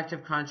through the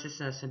collective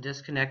consciousness and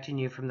disconnecting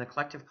you from the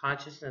collective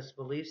consciousness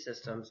belief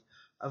systems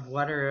of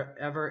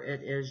whatever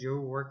it is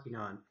you're working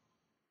on.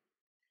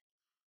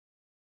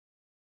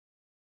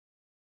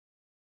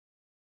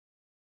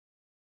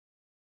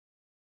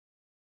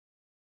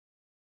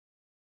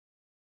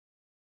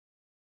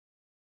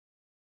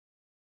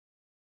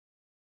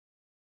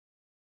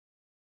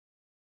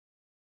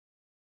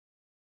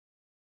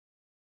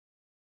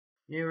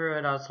 You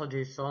would also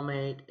do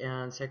soulmate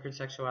and sacred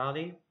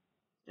sexuality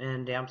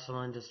and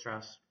damsel in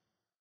distress.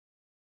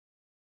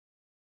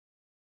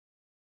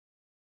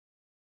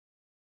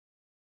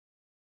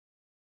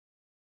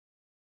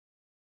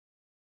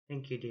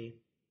 Thank you,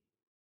 Dee.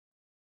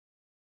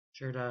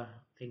 Sure to.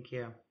 Thank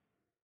you.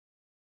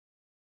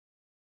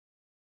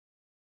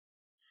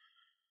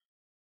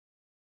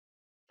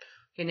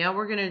 Okay, now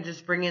we're going to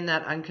just bring in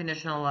that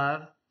unconditional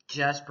love.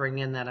 Just bring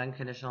in that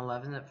unconditional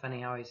love. Isn't it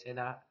funny how I say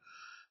that?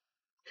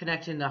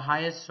 Connecting the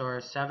highest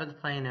source, seventh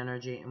plane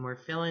energy, and we're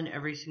filling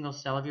every single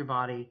cell of your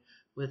body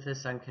with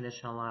this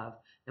unconditional love.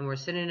 And we're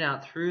sending it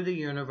out through the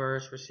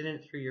universe. We're sending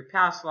it through your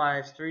past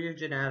lives, through your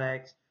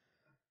genetics,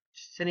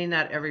 sending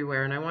that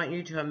everywhere. And I want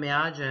you to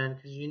imagine,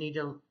 because you need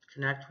to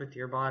connect with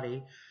your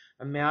body,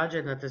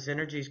 imagine that this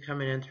energy is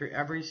coming in through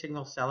every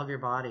single cell of your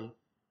body.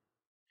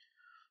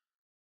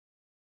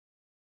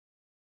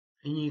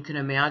 And you can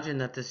imagine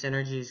that this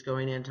energy is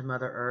going into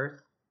Mother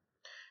Earth.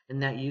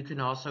 and that you can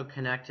also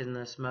connect in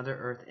this Mother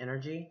Earth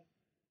energy.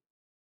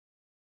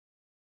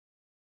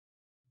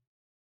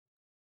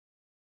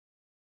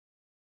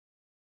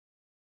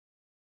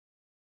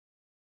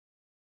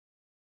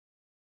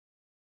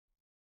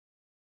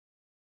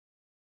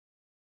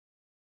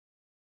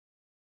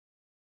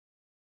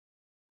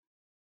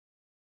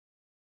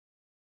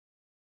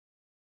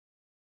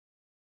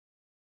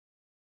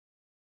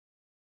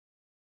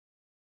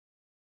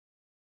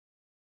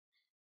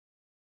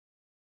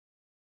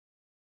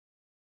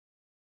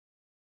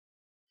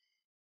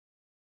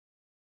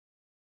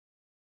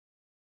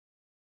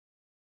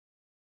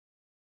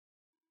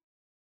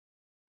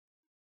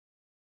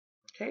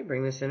 Okay,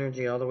 bring this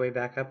energy all the way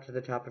back up to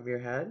the top of your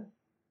head.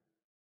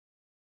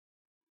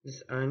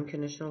 This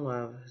unconditional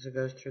love, as it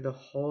goes through the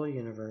whole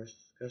universe,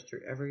 goes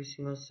through every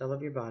single cell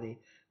of your body,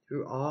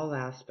 through all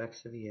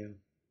aspects of you.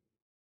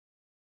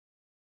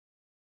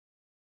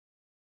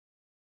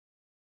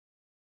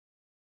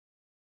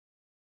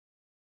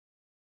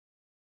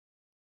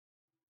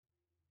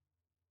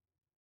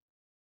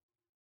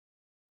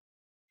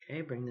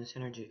 Okay, bring this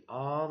energy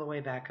all the way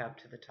back up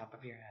to the top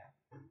of your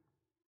head.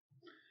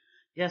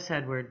 Yes,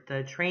 Edward,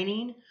 the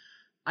training,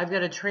 I've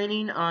got a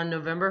training on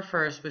November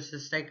 1st, which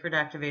is Sacred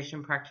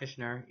Activation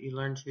Practitioner. You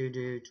learn to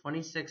do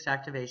 26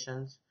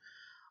 activations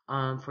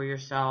for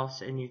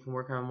yourselves, and you can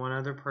work on one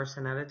other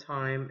person at a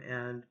time.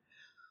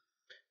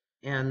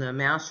 And the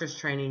master's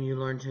training, you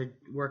learn to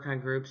work on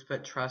groups,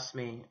 but trust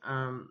me,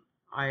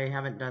 I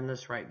haven't done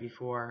this right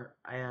before,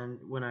 and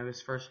when I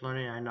was first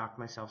learning, I knocked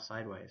myself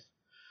sideways.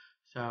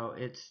 So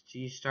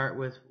you start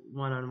with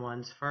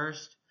one-on-ones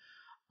first.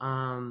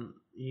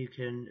 You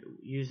can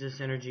use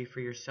this energy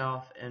for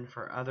yourself and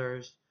for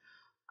others.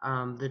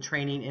 The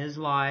training is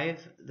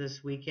live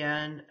this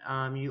weekend.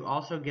 You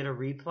also get a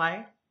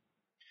replay.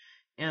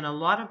 And a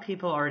lot of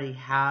people already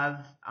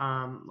have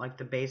like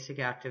the basic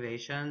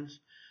activations.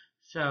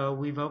 So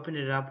we've opened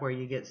it up where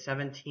you get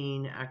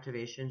 17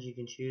 activations. You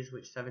can choose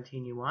which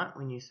 17 you want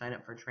when you sign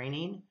up for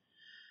training.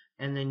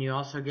 And then you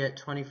also get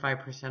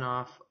 25%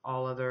 off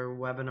all other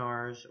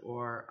webinars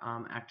or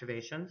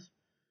activations,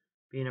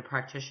 being a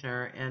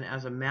practitioner. And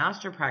as a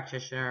master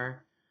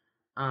practitioner,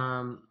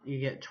 you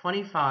get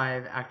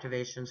 25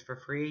 activations for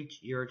free,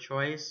 your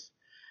choice.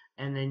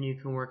 And then you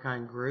can work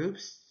on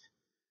groups.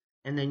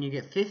 And then you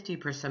get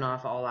 50%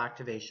 off all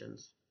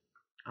activations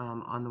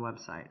on the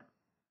website.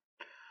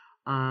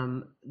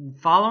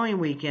 Following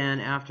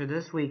weekend, after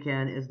this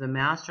weekend, is the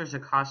Masters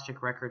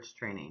Acoustic Records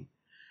training.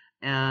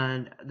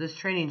 And this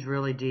training's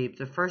really deep.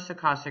 The first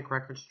Acoustic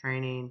Records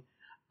training,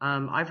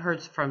 I've heard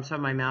from some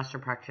of my master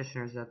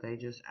practitioners that they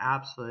just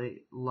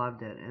absolutely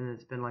loved it. And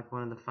it's been like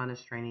one of the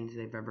funnest trainings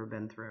they've ever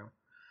been through.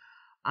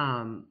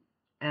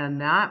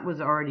 And that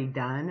was already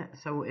done.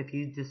 So if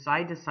you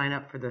decide to sign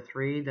up for the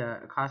three,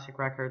 the Acoustic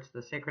Records,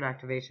 the Sacred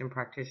Activation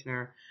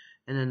Practitioner,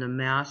 and then the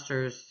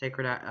Masters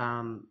Sacred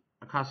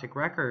Acoustic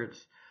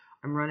Records,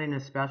 I'm running a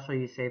special.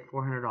 You save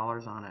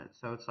 $400 on it.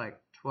 So it's like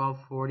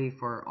 $1,240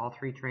 for all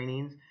three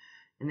trainings.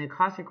 And the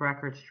Acoustic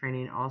Records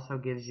training also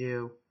gives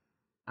you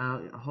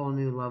a whole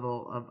new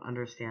level of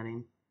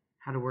understanding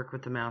how to work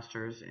with the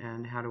masters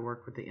and how to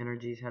work with the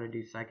energies, how to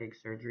do psychic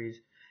surgeries,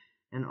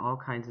 and all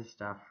kinds of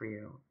stuff for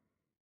you.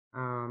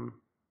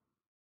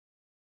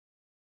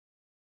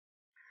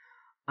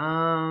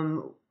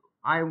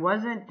 I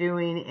wasn't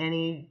doing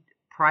any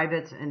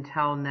privates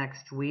until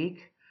next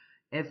week.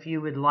 If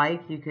you would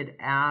like, you could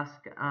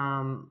ask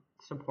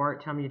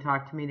support. Tell me you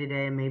talked to me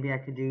today, and maybe I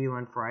could do you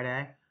on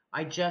Friday.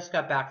 I just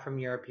got back from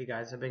Europe, you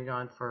guys. I've been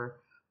gone for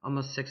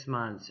almost 6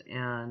 months,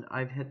 and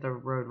I've hit the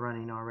road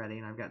running already,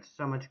 and I've got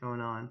so much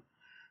going on.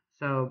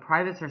 So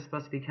privates are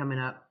supposed to be coming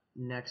up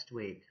next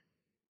week.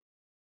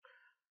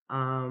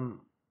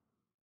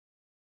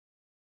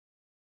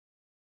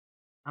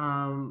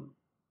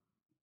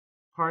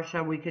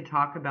 Parsha, we could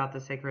talk about the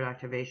Sacred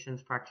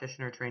Activations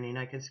Practitioner Training.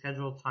 I could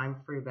schedule time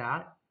for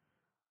that.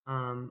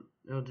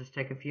 It'll just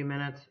take a few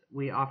minutes.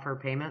 We offer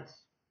payments.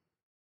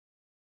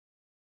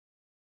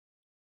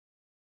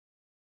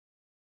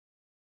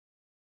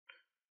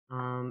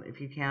 If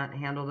you can't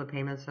handle the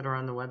payments that are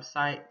on the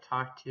website,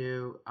 talk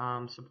to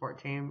support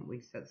team.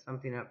 We set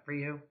something up for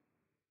you.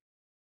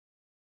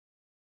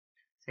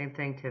 Same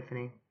thing,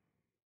 Tiffany.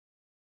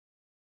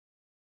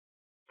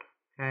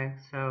 Okay,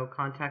 so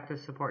contact the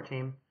support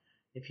team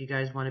if you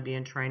guys want to be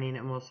in training,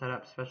 and we'll set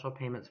up special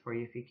payments for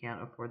you if you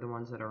can't afford the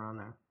ones that are on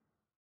there.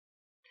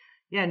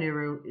 Yeah,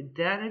 Nuru,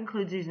 that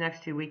includes these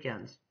next 2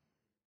 weekends.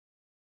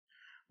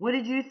 What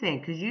did you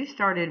think? Because you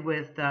started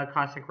with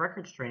Cosmic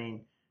Records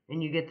training,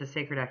 and you get the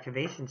Sacred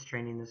Activations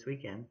training this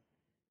weekend.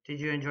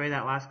 Did you enjoy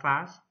that last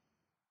class?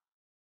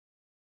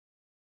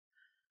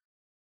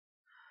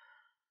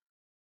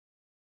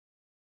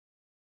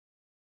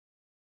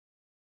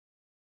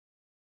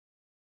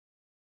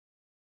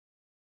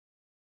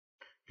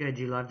 Good,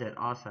 you loved it.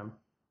 Awesome.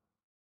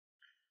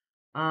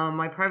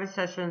 My private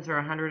sessions are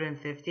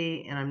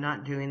 150, and I'm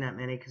not doing that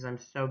many because I'm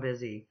so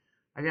busy.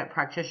 I've got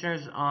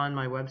practitioners on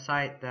my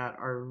website that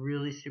are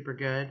really super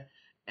good,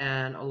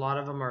 and a lot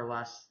of them are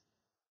less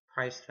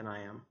priced than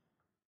I am.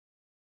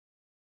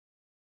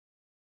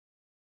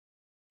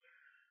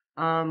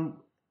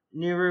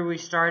 Nuru, we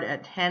start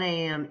at 10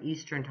 a.m.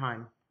 Eastern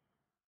time.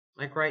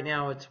 Like right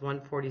now, it's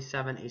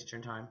 1:47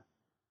 Eastern time.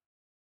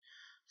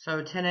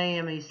 So 10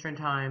 a.m. Eastern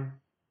time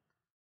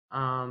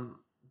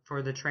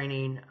for the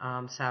training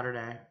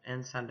Saturday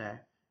and Sunday.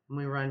 And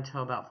we run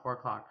till about 4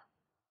 o'clock.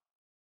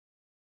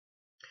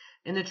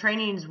 And the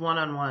training's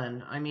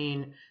one-on-one. I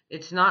mean,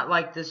 it's not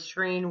like the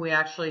screen. We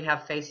actually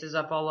have faces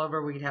up all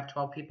over. We could have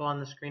 12 people on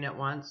the screen at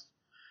once.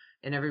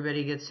 And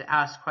everybody gets to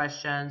ask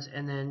questions.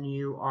 And then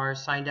you are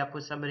signed up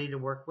with somebody to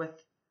work with.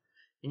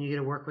 And you get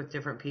to work with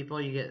different people.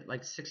 You get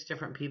like 6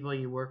 different people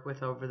you work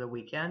with over the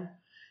weekend.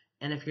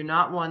 And if you're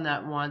not one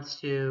that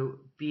wants to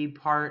be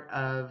part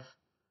of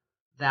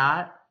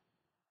that,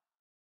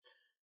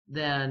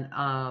 then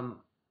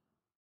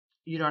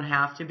you don't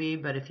have to be.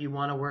 But if you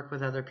want to work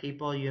with other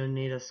people, you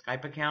need a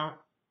Skype account.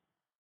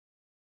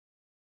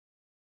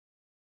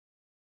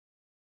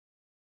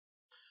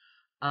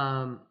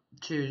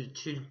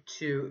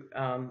 To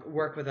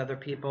work with other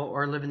people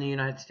or live in the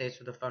United States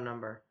with a phone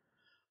number.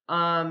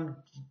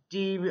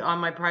 D on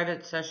my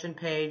private session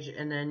page,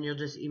 and then you'll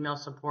just email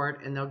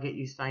support, and they'll get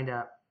you signed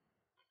up.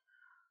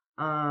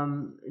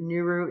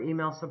 Nuru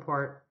email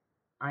support.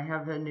 I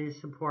have a new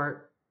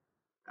support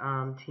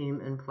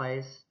team in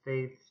place.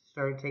 They've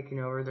started taking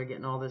over. They're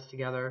getting all this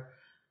together,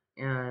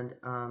 and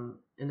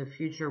in the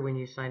future, when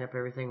you sign up,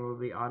 everything will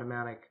be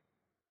automatic.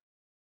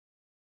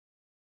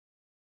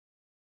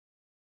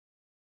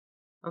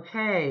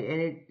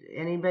 Okay,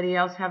 anybody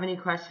else have any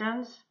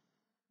questions?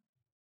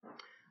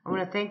 I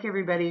want to thank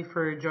everybody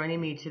for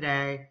joining me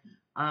today.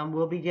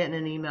 We'll be getting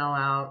an email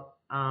out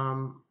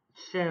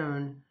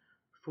soon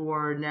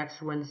for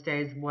next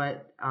Wednesday's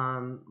what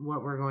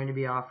we're going to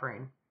be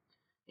offering.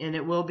 And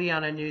it will be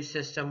on a new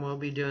system. We'll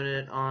be doing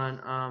it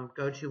on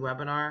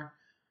GoToWebinar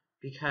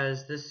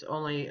because this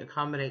only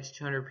accommodates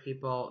 200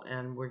 people,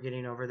 and we're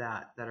getting over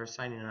that are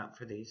signing up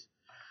for these.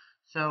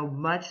 So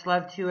much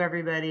love to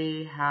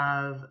everybody.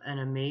 Have an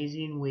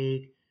amazing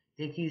week.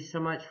 Thank you so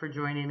much for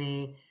joining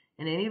me.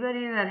 And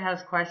anybody that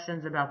has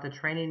questions about the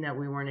training that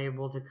we weren't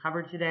able to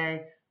cover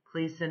today,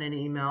 please send an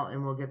email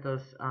and we'll get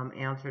those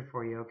answered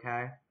for you,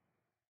 okay?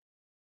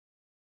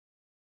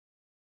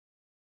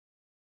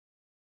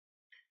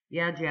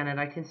 Yeah, Janet,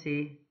 I can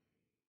see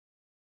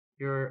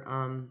your,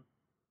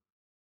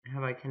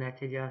 have I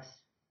connected? Yes.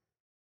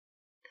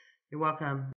 You're welcome.